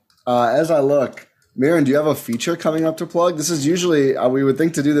now. As I look, Miran, do you have a feature coming up to plug? This is usually, we would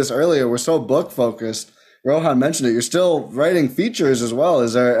think to do this earlier. We're so book focused. Rohan mentioned it. You're still writing features as well.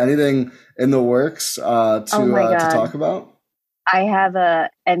 Is there anything in the works to talk about? I have a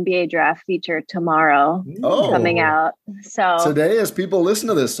NBA draft feature tomorrow coming out. So today, as people listen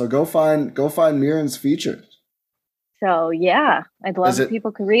to this, so go find Miran's features. So yeah, I'd love if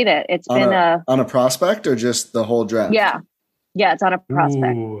people could read it. It's been on a prospect or just the whole draft. Yeah, it's on a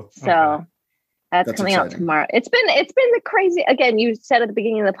prospect. So that's coming out tomorrow. It's been the crazy. Again, you said at the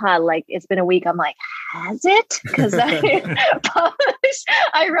beginning of the pod, like, it's been a week. I'm like, has it? Because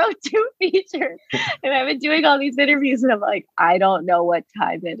I wrote 2 features, and I've been doing all these interviews, and I'm like, I don't know what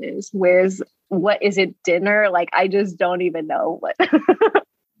time it is. What is it, dinner? Like, I just don't even know what.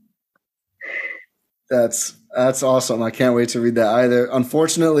 That's awesome. I can't wait to read that either.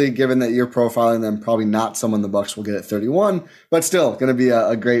 Unfortunately, given that you're profiling them, probably not someone the Bucks will get at 31, but still going to be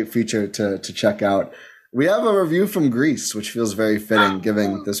a great feature to check out. We have a review from Greece, which feels very fitting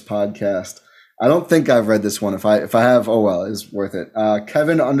given this podcast. I don't think I've read this one. If I have, oh well, it's worth it.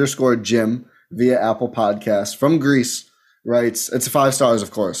 Kevin_Jim via Apple Podcasts from Greece writes, it's 5 stars,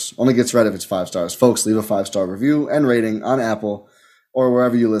 of course. Only gets read if it's 5 stars. Folks, leave a 5-star review and rating on Apple or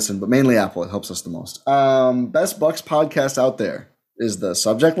wherever you listen, but mainly Apple. It helps us the most. Best Bucks podcast out there is the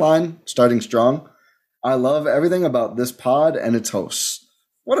subject line, starting strong. I love everything about this pod and its hosts.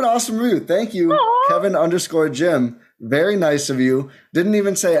 What an awesome review. Thank you, Kevin_Jim. Very nice of you. Didn't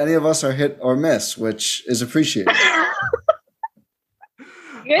even say any of us are hit or miss, which is appreciated.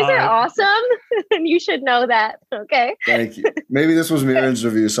 You guys are awesome, and you should know that. Okay. Thank you. Maybe this was Miran's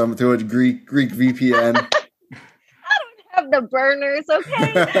review, so I'm through a Greek VPN. The burners,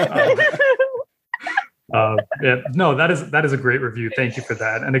 okay. No, that is a great review. Thank you for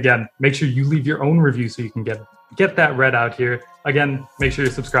that. And again, make sure you leave your own review so you can get that read out here. Again, make sure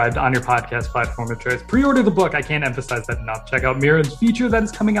you're subscribed on your podcast platform of choice. Pre-order the book. I can't emphasize that enough. Check out Miran's feature that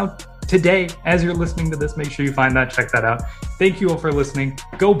is coming out today. As you're listening to this, make sure you find that. Check that out. Thank you all for listening.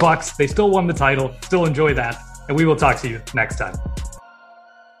 Go Bucks. They still won the title. Still enjoy that. And we will talk to you next time.